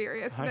on the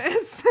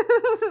seriousness.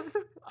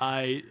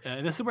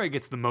 and this is where it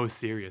gets the most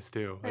serious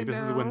too. I Like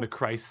this is when know. the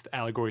Christ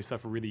allegory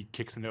stuff really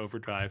kicks into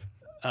overdrive.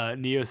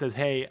 Neo says,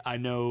 "Hey, I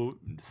know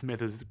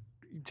Smith is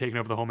taking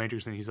over the whole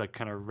Matrix, and he's like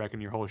kind of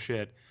wrecking your whole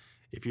shit.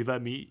 If you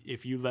let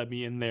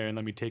me in there and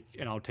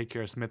I'll take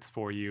care of Smiths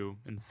for you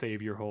and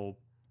save your whole,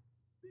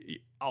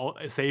 I'll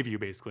save you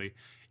basically.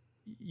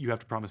 You have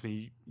to promise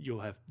me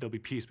there'll be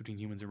peace between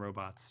humans and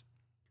robots."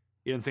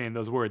 He doesn't say in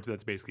those words, but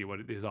that's basically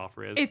what his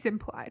offer is. It's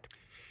implied.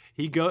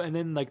 And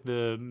then like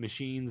the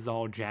machines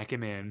all jack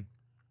him in,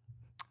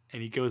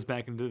 and he goes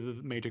back into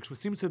the Matrix, which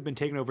seems to have been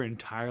taken over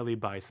entirely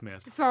by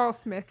Smiths. It's all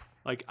Smiths.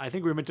 Like, I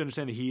think we're meant to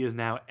understand that he is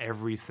now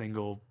every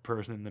single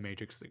person in the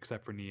Matrix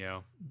except for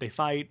Neo. They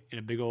fight in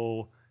a big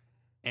old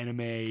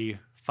anime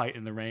fight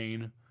in the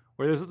rain,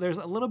 where there's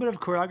a little bit of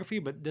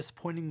choreography, but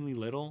disappointingly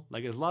little.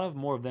 Like, there's a lot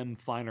more of them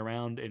flying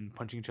around and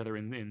punching each other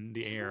in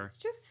the air. It's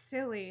just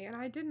silly, and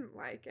I didn't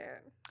like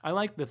it. I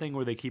like the thing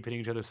where they keep hitting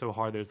each other so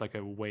hard there's like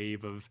a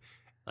wave of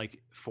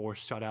like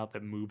force shot out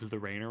that moves the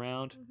rain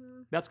around.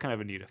 Mhm. That's kind of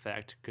a neat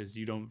effect because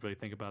you don't really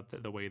think about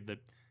the way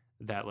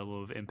that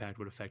level of impact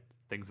would affect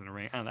things in the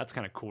rain. And that's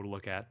kind of cool to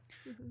look at.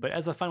 Mhm. But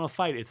as a final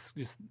fight, it's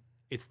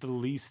the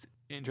least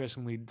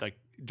interestingly like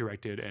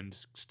directed and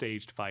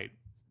staged fight,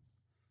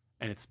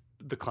 and it's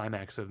the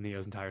climax of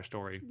Neo's entire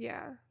story.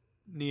 Yeah.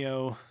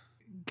 Neo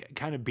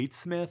kind of beats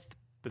Smith,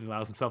 but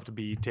allows himself to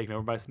be taken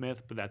over by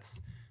Smith. But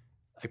that's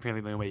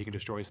apparently the only way he can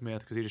destroy Smith,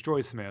 because he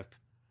destroys Smith.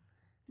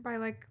 By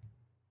like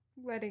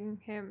letting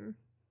him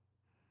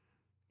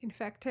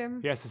infect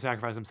him He has to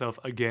sacrifice himself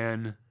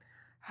again.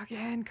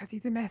 again because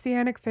he's a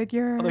messianic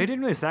figure. Although he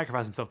didn't really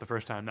sacrifice himself the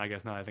first time, I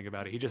guess now that I think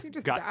about it. He just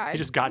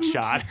died. got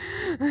shot.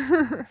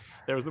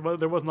 There was a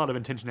lot of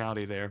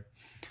intentionality there.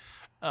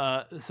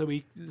 So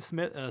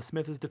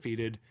Smith is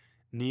defeated.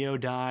 Neo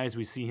dies.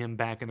 We see him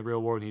back in the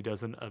real world, and he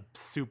does a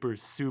super,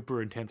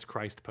 super intense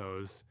Christ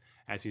pose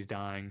as he's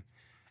dying.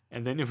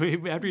 And then after he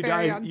Very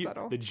dies,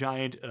 unsubtle. the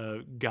giant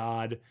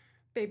god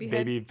Baby head.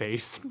 baby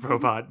face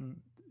robot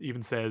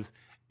even says,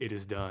 "It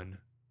is done."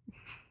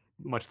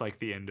 Much like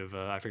the end of,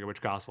 I forget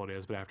which gospel it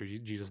is, but after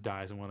Jesus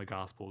dies in one of the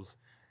gospels,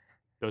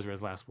 those are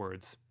his last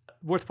words.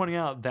 Worth pointing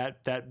out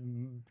that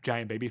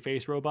giant baby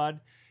face robot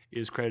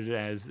is credited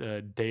as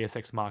Deus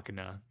Ex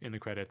Machina in the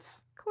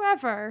credits.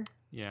 Clever.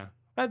 Yeah,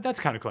 that's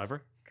kind of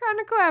clever. Kind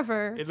of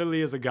clever. It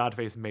literally is a god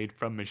face made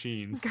from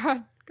machines.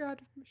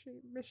 God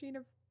machine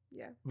of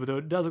yeah. But though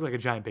it does look like a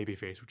giant baby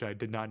face, which I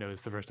did not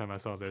notice the first time I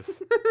saw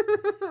this.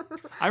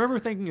 I remember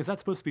thinking, is that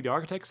supposed to be the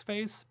architect's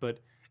face? But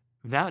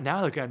now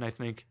I look at it and I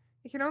think,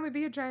 It can only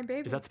be a giant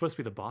baby. is that supposed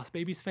to be the Boss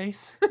Baby's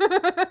face?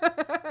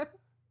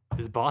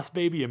 Is Boss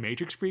Baby a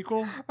Matrix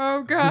prequel?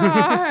 Oh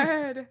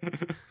God.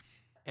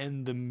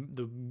 And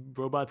the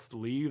robots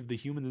leave the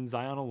humans in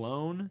Zion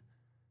alone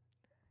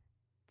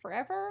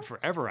Forever?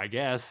 forever, I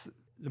guess.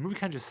 The movie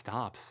kind of just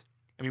stops.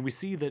 I mean, we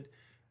see that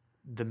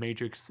the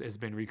Matrix has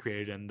been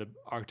recreated, and the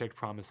architect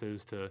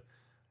promises to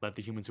let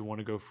the humans who want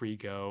to go free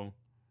go.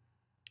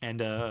 And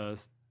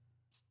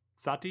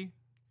Sati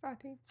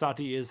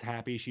Sati. is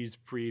happy. She's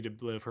free to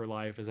live her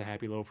life as a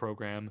happy little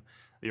program.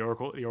 The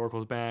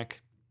Oracle's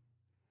back.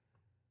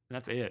 And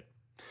that's it.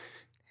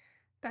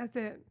 That's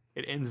it.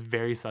 It ends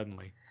very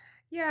suddenly.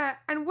 Yeah,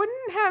 and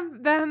wouldn't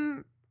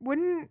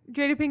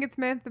Jada Pinkett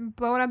Smith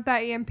blowing up that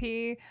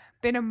EMP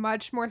been a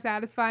much more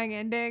satisfying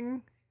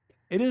ending?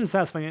 It is a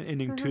satisfying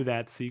ending to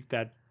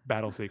that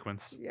battle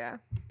sequence, Yeah.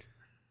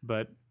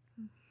 but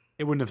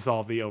it wouldn't have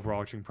solved the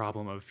overarching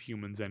problem of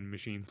humans and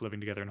machines living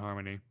together in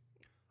harmony.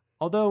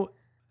 Although,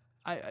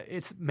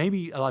 it's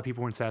maybe a lot of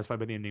people weren't satisfied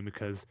by the ending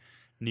because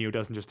Neo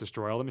doesn't just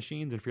destroy all the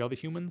machines and free all the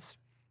humans.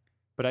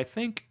 But I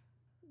think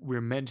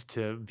we're meant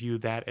to view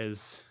that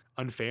as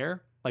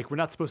unfair. Like, we're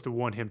not supposed to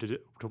want him to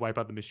wipe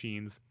out the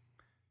machines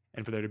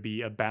and for there to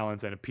be a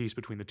balance and a peace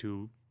between the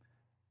two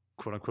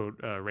quote unquote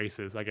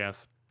races, I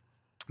guess,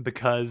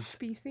 because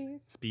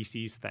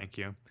Species. Thank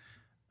you.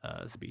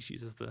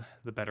 Species is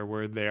the better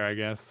word there, I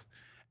guess.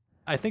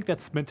 I think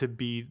that's meant to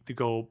be the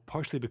goal,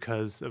 partially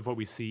because of what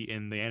we see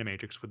in the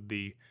Animatrix with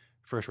the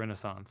first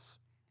Renaissance,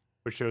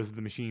 which shows that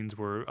the machines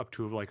were up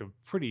to like a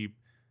pretty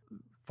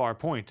far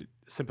point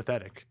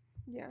sympathetic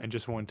Yeah. and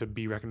just wanted to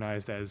be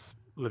recognized as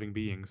living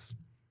beings,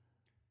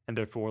 and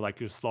therefore like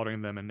just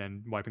slaughtering them and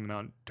then wiping them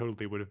out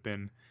totally would have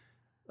been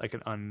like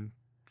an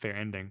unfair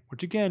ending,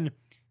 which again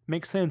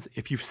makes sense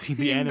if you've seen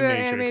the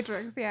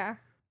Animatrix. Yeah.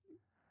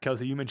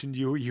 Kelsey, you mentioned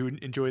you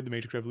enjoyed the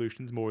Matrix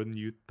Revolutions more than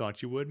you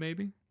thought you would,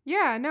 maybe.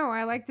 Yeah, no,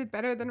 I liked it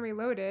better than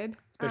Reloaded.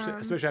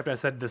 Especially after I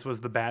said this was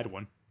the bad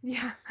one.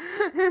 Yeah.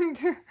 And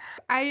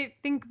I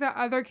think the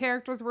other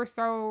characters were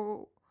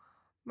so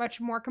much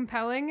more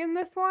compelling in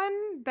this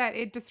one that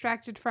it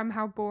distracted from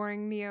how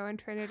boring Neo and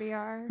Trinity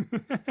are,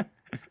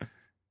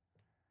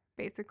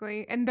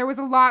 basically. And there was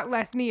a lot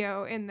less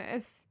Neo in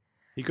this.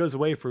 He goes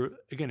away for,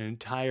 again, an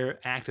entire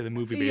act of the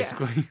movie, Yeah.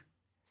 basically.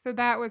 So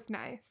that was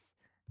nice.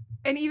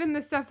 And even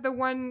the stuff, the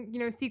one,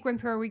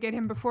 sequence where we get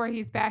him before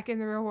he's back in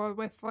the real world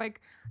with,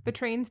 like, the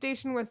train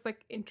station was,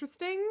 like,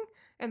 interesting.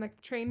 And, like,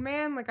 the train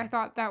man, like, I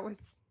thought that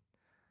was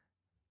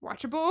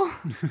watchable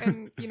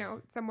and,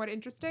 somewhat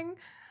interesting.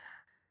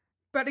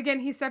 But again,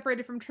 he's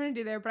separated from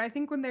Trinity there. But I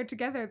think when they're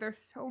together, they're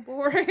so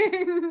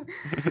boring.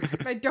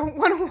 I don't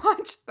want to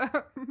watch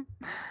them.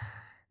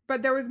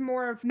 But there was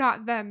more of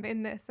not them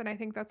in this. And I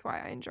think that's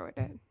why I enjoyed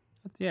it.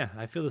 Yeah,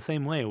 I feel the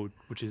same way,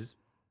 which is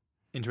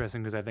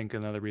interesting because I think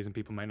another reason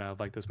people might not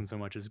have liked this one so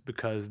much is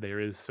because there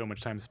is so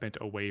much time spent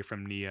away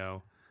from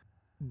Neo.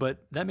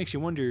 But that makes you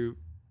wonder,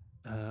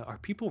 are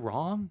people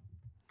wrong?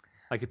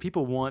 Like, if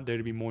people want there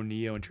to be more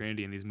Neo and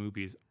Trinity in these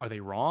movies, are they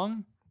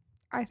wrong?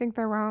 I think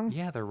they're wrong.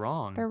 Yeah, they're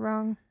wrong. They're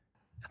wrong.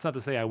 That's not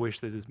to say I wish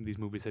that these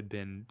movies had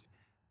been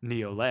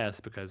Neo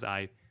less, because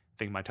I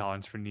think my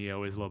tolerance for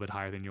Neo is a little bit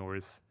higher than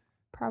yours.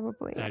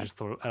 Probably. And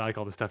Yes. I like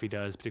all the stuff he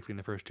does, particularly in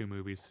the first two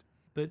movies.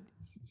 But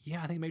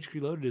yeah, I think Matrix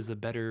Reloaded is a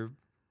better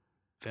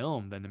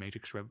film than the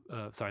Matrix.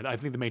 I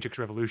think the Matrix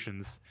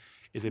Revolutions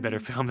is a better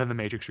film than the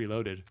Matrix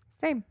Reloaded.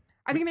 Same.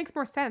 I think it makes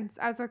more sense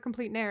as a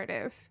complete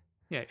narrative.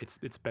 Yeah,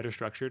 it's better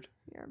structured.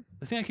 Yeah.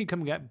 The thing I keep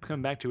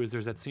coming back to is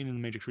there's that scene in the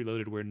Matrix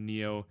Reloaded where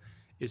Neo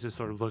is just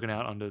sort of looking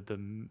out onto the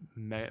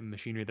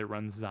machinery that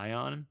runs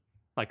Zion,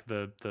 like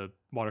the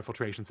water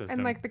filtration system.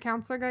 And like the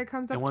counselor guy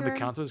comes up and one to of the him.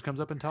 counselors comes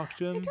up and talks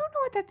to him. I don't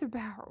know what that's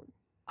about.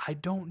 I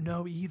don't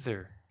know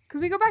either.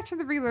 Because we go back to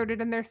the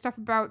Reloaded and there's stuff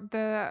about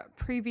the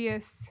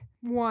previous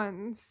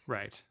ones.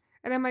 Right.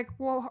 And I'm like,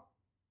 well,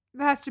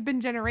 that has to have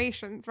been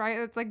generations, right?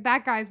 It's like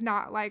that guy's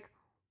not like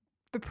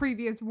the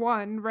previous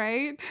one,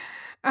 right?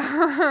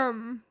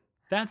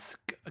 That's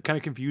kind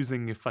of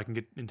confusing if I can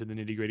get into the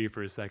nitty gritty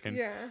for a second.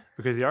 Yeah.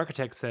 Because the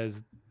architect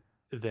says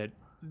that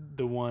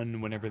the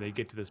one, whenever they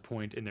get to this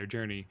point in their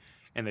journey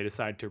and they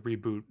decide to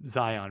reboot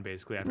Zion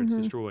basically after it's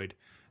destroyed,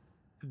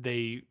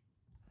 they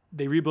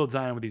rebuild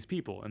Zion with these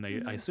people and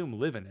they, I assume,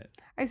 live in it.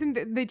 I assume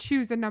that they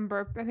choose a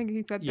number. I think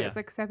he said there's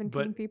like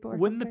 17 people or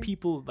wouldn't something. the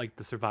people, like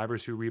the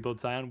survivors who rebuild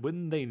Zion,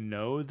 wouldn't they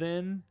know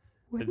then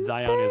Wouldn't that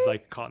Zion is they?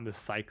 like caught in this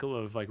cycle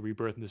of like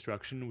rebirth and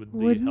destruction with the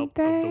Wouldn't help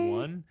of the they?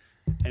 one?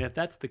 And if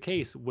that's the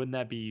case, wouldn't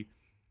that be,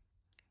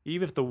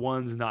 even if the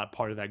one's not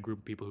part of that group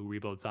of people who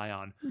rebuild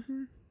Zion,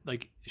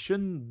 like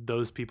shouldn't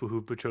those people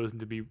who've been chosen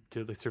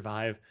to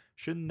survive,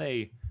 shouldn't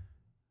they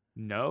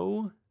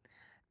know?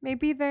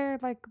 Maybe they're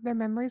like their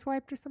memories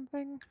wiped or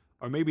something.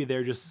 Or maybe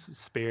they're just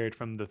spared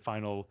from the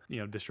final,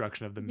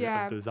 destruction of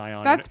the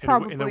Zion that's in a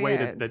probably way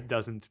it. that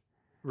doesn't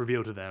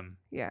reveal to them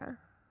Yeah.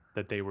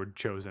 that they were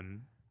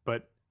chosen.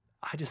 But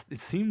it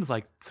seems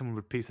like someone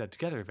would piece that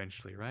together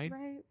eventually, right?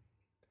 Right.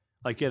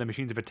 Like, yeah, the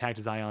machines have attacked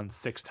Zion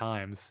 6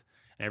 times,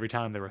 and every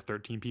time there were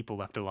 13 people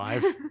left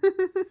alive.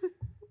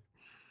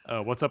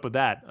 What's up with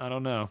that? I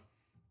don't know.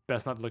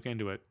 Best not to look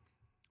into it.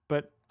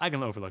 But I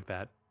can overlook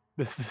that.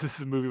 This is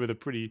a movie with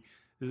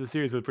this is a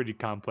series with a pretty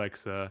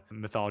complex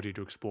mythology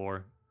to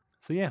explore.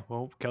 So yeah,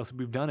 well, Kelsey,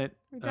 we've done it.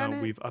 We've done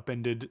it. We've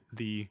upended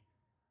the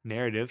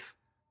narrative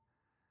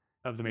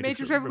of the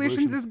Matrix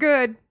Revolutions is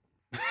good.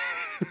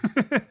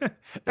 This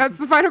That's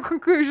the final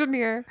conclusion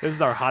here. This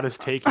is our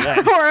hottest take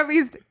yet. Or at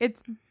least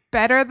it's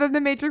better than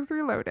The Matrix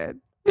Reloaded.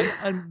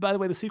 And by the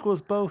way, the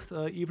sequels both,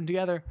 even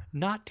together,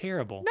 not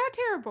terrible. Not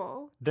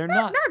terrible. They're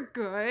not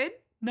good.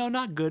 No,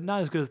 not good.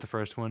 Not as good as the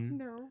first one.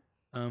 No.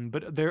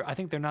 But I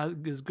think they're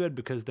not as good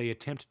because they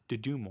attempt to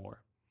do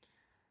more.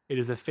 It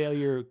is a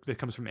failure that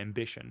comes from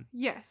ambition.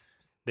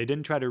 Yes. They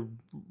didn't try to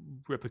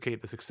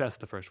replicate the success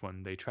of the first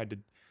one. They tried to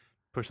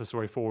push the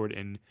story forward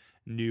in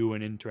new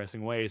and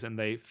interesting ways, and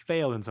they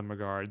failed in some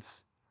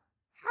regards.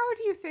 How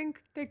do you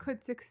think they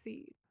could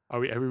succeed? Are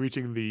we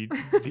reaching the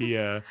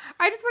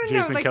I just want to know,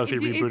 Jason like, Kelsey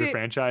is rebooted it,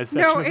 franchise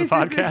section of the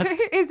podcast?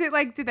 Is it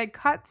like, did they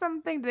cut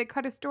something? Did they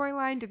cut a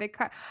storyline? Did they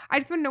cut? I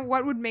just want to know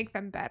what would make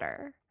them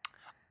better.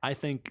 I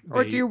think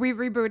Or do we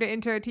reboot it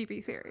into a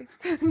TV series?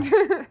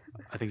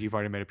 I think you've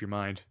already made up your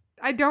mind.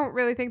 I don't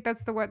really think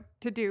that's the what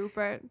to do,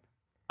 but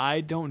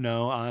I don't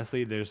know,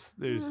 honestly. There's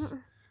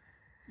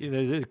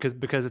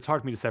because it's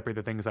hard for me to separate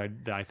the things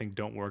that I think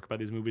don't work about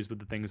these movies with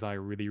the things I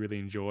really really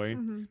enjoy.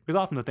 Hmm. Because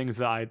often the things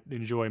that I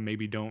enjoy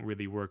maybe don't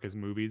really work as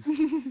movies.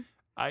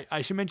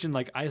 I should mention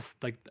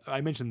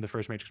I mentioned the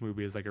first Matrix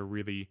movie is like a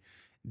really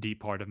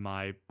deep part of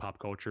my pop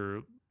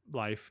culture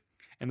life,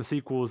 and the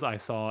sequels I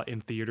saw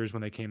in theaters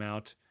when they came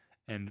out,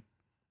 and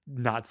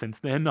not since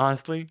then,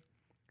 honestly.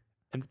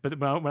 And but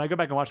when I go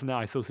back and watch them now,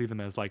 I still see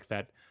them as like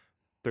that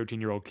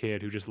 13-year-old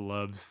kid who just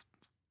loves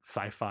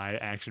sci-fi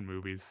action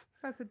movies,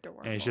 That's and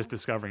is just adorable.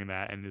 discovering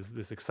that and is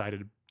just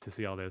excited to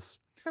see all this.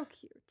 So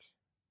cute.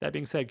 That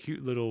being said,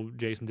 cute little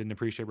Jason didn't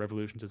appreciate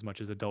Revolutions as much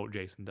as adult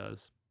Jason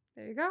does.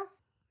 There you go.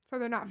 So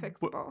they're not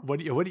fixable. What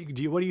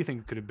do you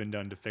think could have been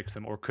done to fix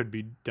them, or could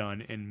be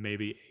done in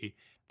maybe a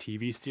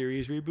TV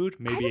series reboot,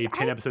 maybe a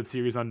 10-episode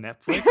series on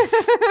Netflix?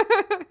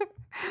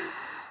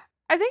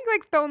 I think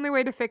like the only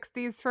way to fix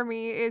these for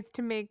me is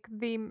to make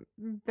the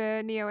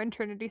Neo and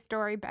Trinity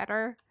story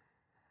better.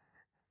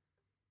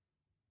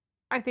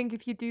 I think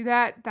if you do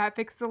that, that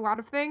fixes a lot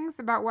of things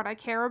about what I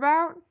care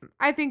about.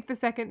 I think the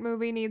second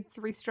movie needs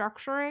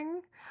restructuring.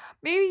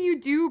 Maybe you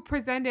do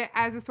present it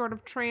as a sort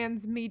of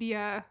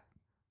transmedia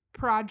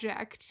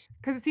project,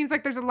 because it seems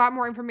like there's a lot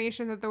more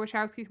information that the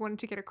Wachowskis wanted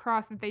to get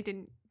across that they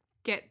didn't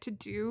get to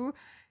do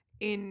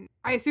in,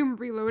 I assume,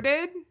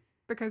 Reloaded,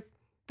 because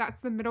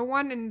that's the middle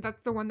one and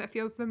that's the one that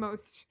feels the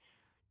most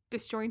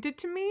disjointed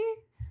to me.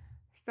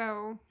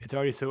 So It's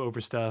already so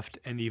overstuffed,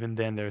 and even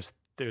then, there's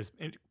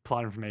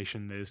plot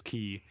information that is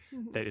key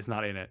that is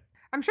not in it.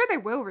 I'm sure they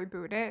will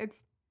reboot it.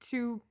 It's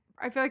too.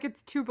 I feel like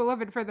it's too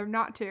beloved for them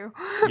not to.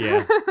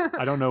 Yeah,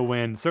 I don't know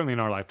when. Certainly in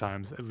our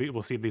lifetimes,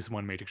 we'll see at least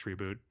one Matrix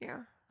reboot. Yeah.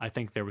 I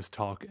think there was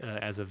talk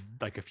as of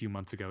like a few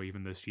months ago,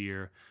 even this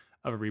year,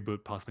 of a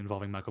reboot possibly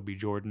involving Michael B.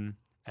 Jordan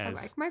I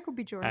as like Michael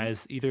B. Jordan.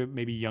 as either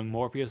maybe young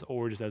Morpheus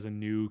or just as a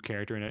new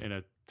character in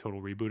a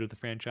total reboot of the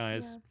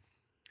franchise.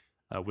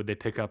 Would they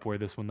pick up where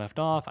this one left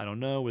off? I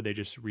don't know. Would they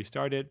just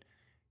restart it?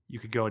 You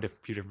could go a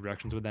few different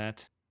directions with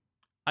that.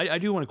 I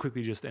do want to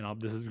quickly just, and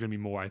this is going to be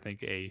more, I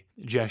think, a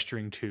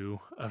gesturing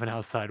to of an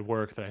outside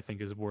work that I think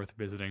is worth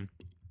visiting.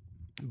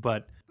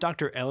 But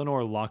Dr.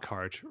 Eleanor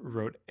Lockhart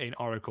wrote an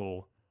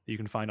article that you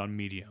can find on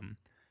Medium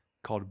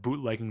called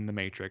Bootlegging the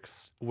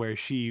Matrix, where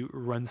she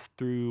runs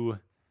through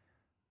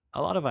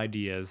a lot of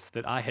ideas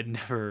that I had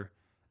never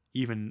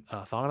even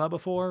thought about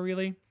before,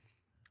 really,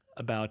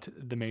 about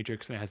the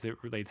Matrix and as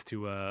it relates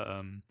to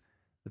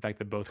the fact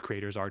that both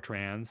creators are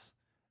trans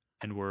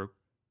and were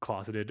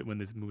closeted when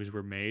these movies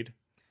were made.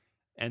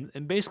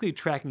 And basically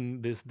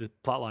tracking the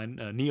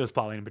plotline, Neo's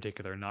plotline in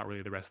particular, not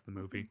really the rest of the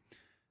movie,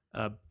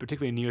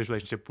 particularly Neo's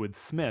relationship with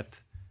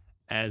Smith,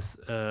 as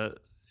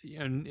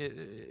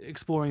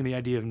exploring the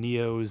idea of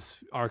Neo's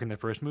arc in the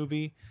first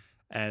movie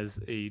as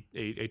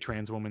a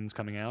trans woman's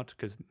coming out,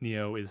 because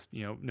Neo is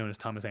known as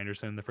Thomas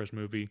Anderson in the first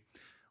movie,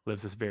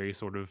 lives this very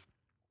sort of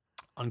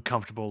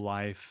uncomfortable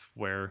life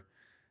where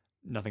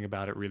nothing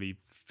about it really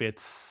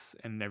fits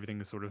and everything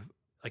is sort of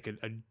like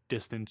a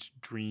distant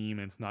dream,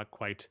 and it's not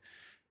quite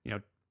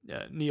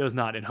Neo's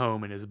not at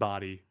home in his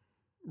body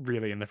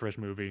really in the first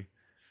movie,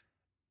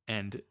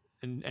 and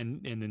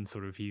then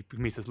sort of he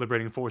meets this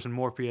liberating force in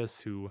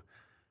Morpheus who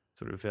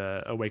sort of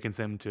awakens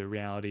him to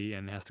reality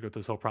and has to go through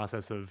this whole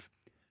process of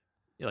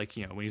when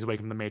he's awake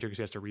from the Matrix,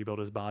 he has to rebuild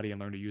his body and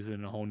learn to use it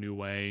in a whole new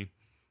way.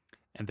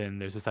 And then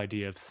there's this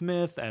idea of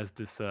Smith as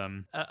this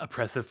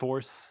oppressive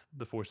force,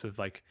 the force of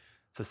like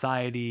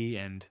society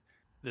and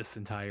this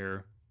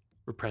entire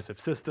repressive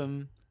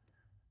system.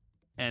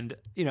 And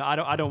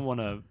I don't want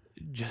to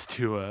just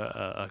do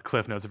a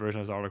Cliff Notes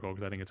version of this article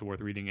because I think it's worth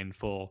reading in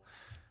full,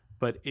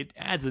 but it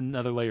adds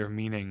another layer of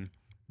meaning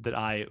that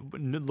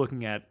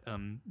looking at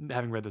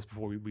having read this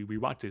before we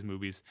watched these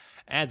movies,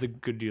 adds a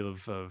good deal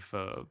of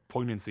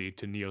poignancy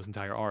to Neo's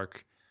entire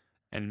arc,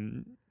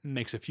 and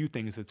makes a few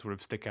things that sort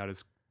of stick out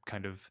as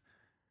kind of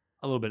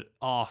a little bit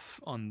off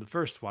on the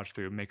first watch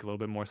through make a little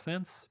bit more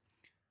sense.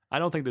 I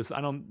don't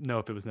know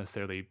if it was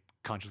necessarily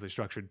consciously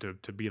structured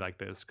to be like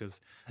this, because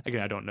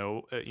again, I don't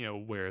know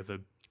where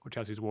the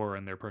Wachowskis were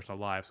in their personal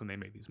lives when they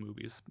made these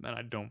movies, and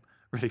I don't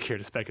really care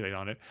to speculate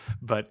on it.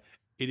 But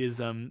it is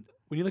when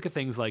you look at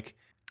things like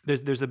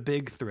there's a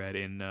big thread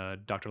in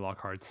Dr.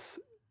 Lockhart's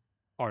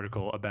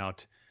article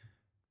about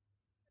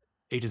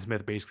Agent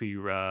Smith basically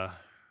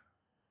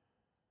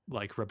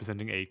like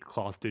representing a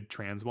closeted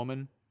trans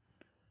woman,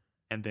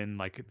 and then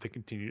like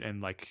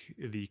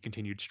the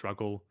continued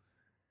struggle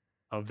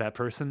of that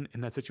person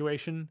in that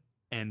situation,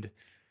 and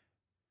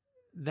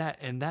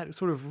that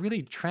sort of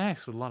really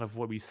tracks with a lot of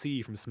what we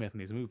see from Smith in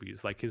these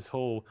movies. Like his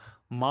whole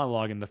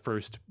monologue in the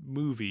first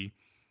movie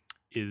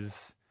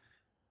is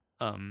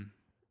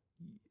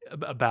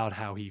about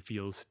how he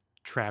feels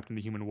trapped in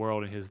the human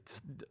world and his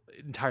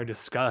entire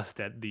disgust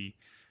at the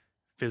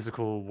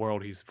physical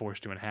world he's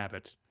forced to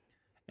inhabit.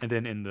 And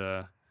then in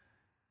the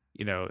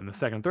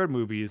second and third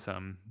movies,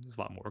 there's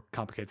a lot more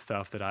complicated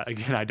stuff that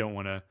I don't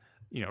want to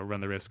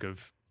run the risk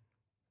of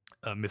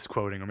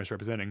misquoting or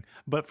misrepresenting.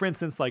 But for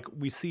instance, like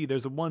we see,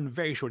 there's one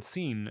very short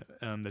scene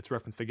that's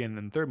referenced again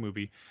in the third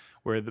movie,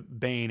 where the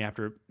Bane,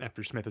 after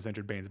Smith has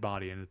entered Bane's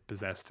body and has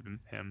possessed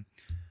him,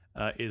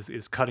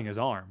 is cutting his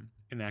arm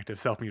in an act of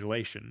self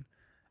mutilation,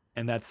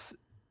 and that's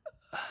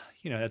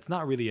that's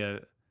not really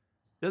it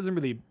doesn't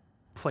really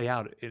play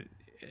out in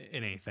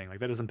anything. Like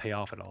that doesn't pay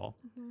off at all.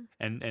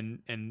 And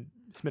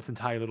Smith's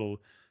entire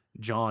little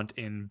jaunt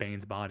in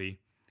Bane's body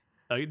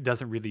it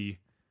doesn't really,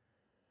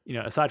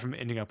 aside from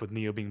ending up with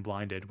Neo being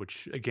blinded,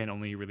 which again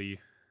only really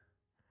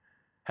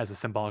has a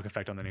symbolic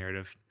effect on the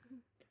narrative,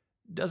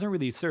 doesn't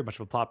really serve much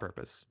of a plot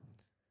purpose.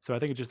 So I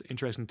think it's just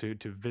interesting to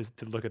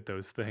look at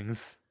those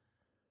things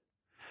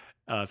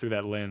through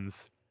that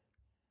lens.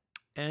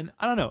 And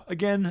I don't know.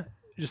 Again,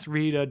 just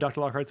read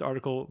Dr. Lockhart's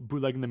article,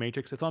 "Bootlegging the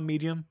Matrix." It's on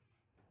Medium.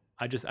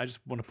 I just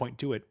want to point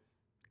to it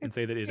and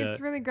say that it's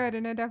really good,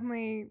 and it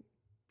definitely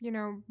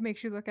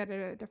makes you look at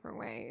it a different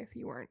way if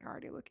you weren't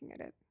already looking at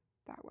it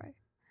that way.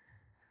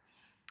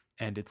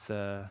 And it's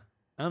I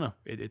don't know.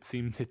 It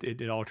seems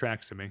it all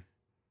tracks to me.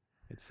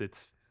 It's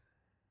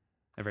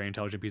a very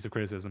intelligent piece of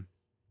criticism.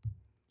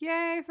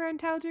 Yay for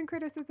intelligent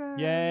criticism!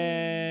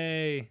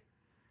 Yay!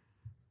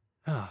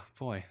 Oh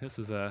boy, this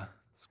was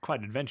quite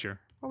an adventure.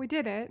 Well, we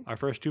did it. Our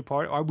first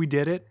we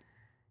did it.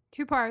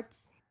 2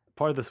 parts.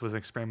 Part of this was an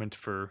experiment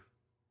for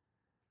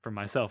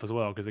myself as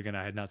well, because again,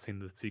 I had not seen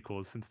the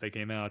sequels since they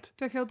came out.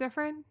 Do I feel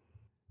different?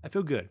 I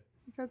feel good.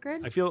 You feel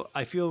good? I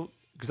feel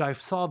because I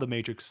saw The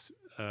Matrix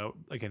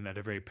again at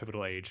a very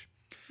pivotal age.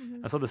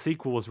 I saw the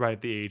sequels right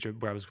at the age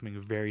where I was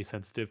becoming very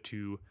sensitive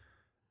to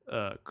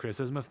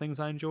criticism of things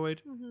I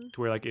enjoyed,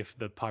 to where like if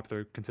the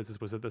popular consensus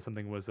was that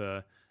something was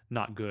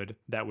not good,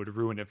 that would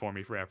ruin it for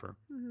me forever.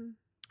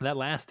 That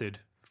lasted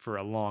for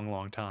a long,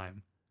 long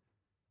time,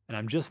 and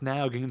I'm just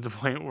now getting to the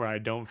point where I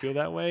don't feel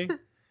that way.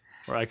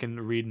 Where I can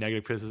read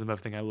negative criticism of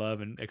a thing I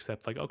love and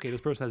accept, like, okay,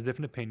 this person has a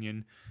different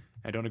opinion,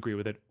 I don't agree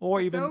with it,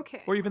 or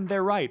even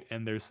they're right,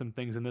 and there's some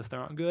things in this that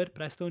aren't good,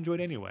 but I still enjoy it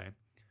anyway.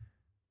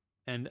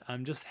 And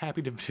I'm just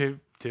happy to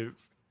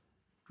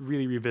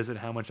really revisit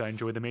how much I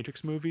enjoyed the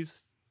Matrix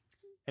movies,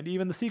 and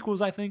even the sequels.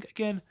 I think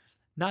again,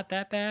 not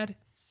that bad.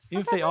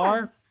 Even if they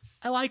are,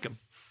 I like them.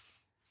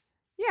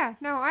 Yeah,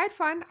 no, I had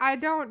fun. I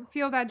don't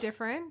feel that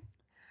different.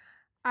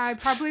 I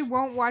probably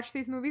won't watch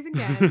these movies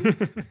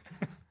again,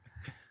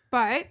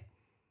 but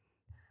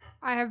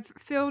I have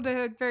filled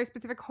a very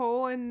specific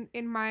hole in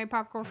my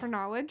pop culture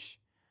knowledge.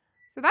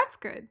 So that's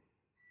good.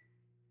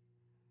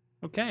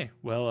 Okay.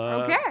 Well,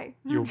 okay.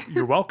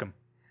 You're welcome.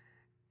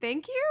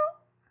 Thank you.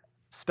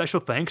 Special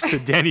thanks to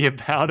Danny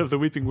About of the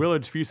Weeping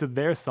Willows for use of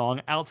their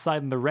song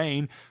 "Outside in the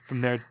Rain" from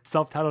their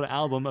self-titled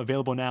album,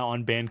 available now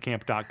on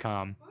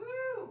Bandcamp.com.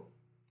 Woo!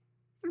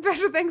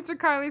 Special thanks to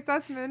Carly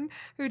Sussman,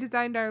 who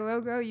designed our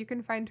logo. You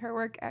can find her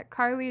work at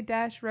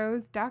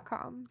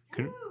carly-rose.com.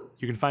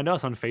 You can find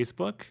us on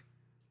Facebook,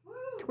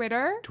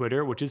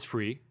 Twitter, which is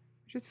free.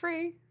 So is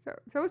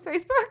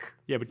Facebook.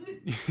 Yeah, but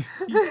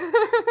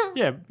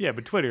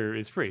but Twitter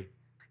is free.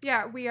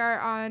 Yeah, we are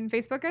on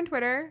Facebook and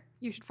Twitter.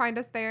 You should find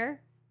us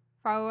there.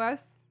 Follow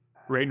us.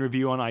 Rate and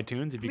review on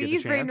iTunes if you get the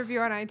chance. Please rate and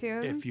review on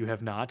iTunes. If you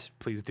have not,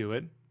 please do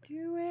it.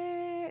 Do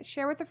it.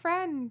 Share with a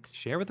friend.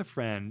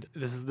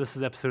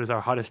 This episode is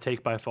our hottest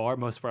take by far.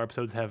 Most of our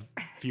episodes have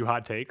few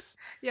hot takes.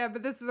 Yeah,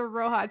 but this is a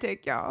real hot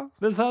take, y'all.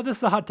 This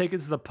is a hot take.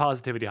 This is a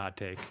positivity hot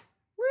take.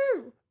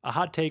 Woo! A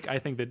hot take, I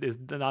think, that is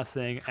not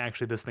saying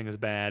actually this thing is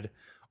bad,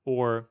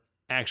 or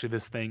actually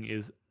this thing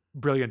is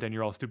brilliant and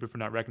you're all stupid for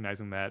not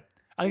recognizing that.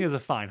 I think it's a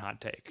fine hot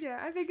take. Yeah,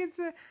 I think it's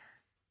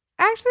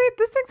actually,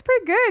 this thing's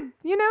pretty good,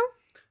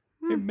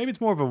 Maybe it's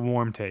more of a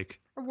warm take.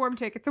 A warm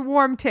take. It's a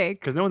warm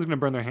take. Because no one's going to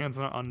burn their hands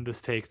on this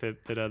take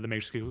that the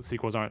Matrix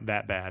sequels aren't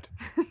that bad.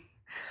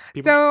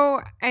 So,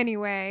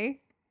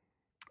 anyway.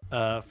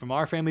 From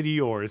our family to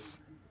yours.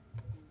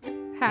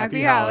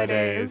 Happy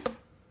holidays.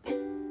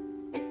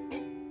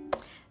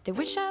 They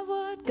wish I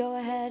would go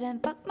ahead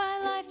and fuck my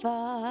life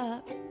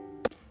up.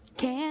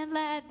 Can't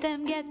let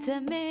them get to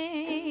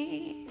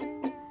me.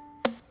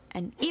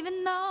 And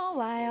even though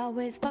I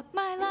always fuck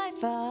my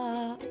life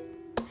up,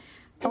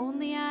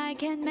 only I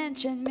can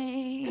mention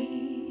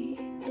me.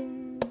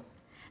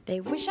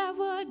 They wish I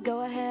would go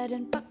ahead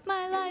and fuck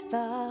my life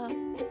up.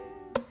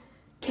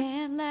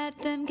 Can't let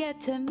them get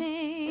to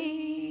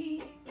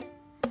me.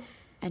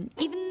 And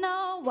even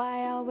though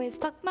I always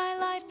fuck my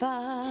life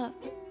up,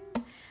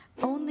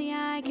 only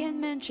I can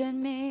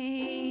mention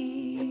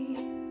me.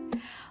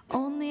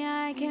 Only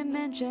I can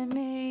mention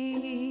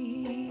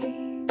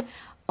me.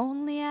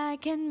 Only I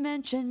can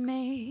mention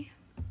me.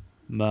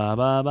 Ba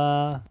ba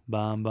ba,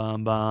 bum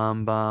bum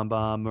bum bum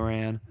bum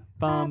Moran,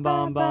 bum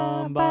bum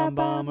bum bum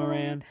bum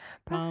Moran,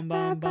 bum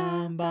bum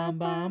bum bum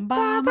bum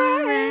bum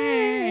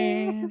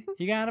Moran.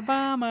 You gotta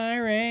bomb my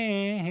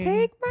rain.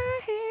 Take my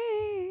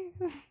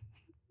hand.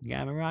 You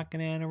got me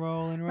rocking and a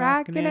rolling,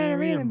 rocking and a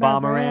reeling.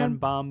 Bomberan,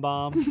 bomb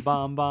bomb,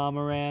 bomb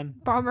bomberan.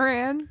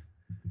 Bomberan.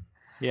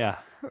 Yeah.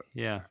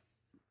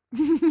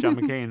 John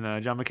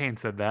McCain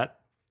said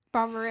that.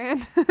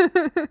 Bomberan.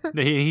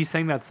 No, he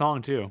sang that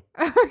song too.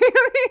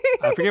 Really?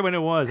 I forget when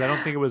it was. I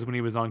don't think it was when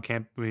he was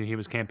when he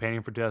was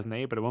campaigning for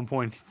 2008. But at one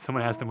point,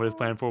 someone asked him what his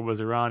plan for was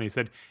Iran. He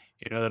said,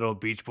 "You know that old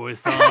Beach Boys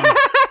song,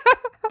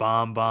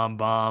 bomb, bomb,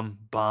 bomb,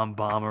 bomb,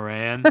 bomb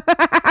Iran."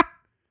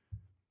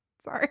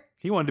 Sorry.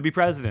 He wanted to be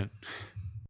president.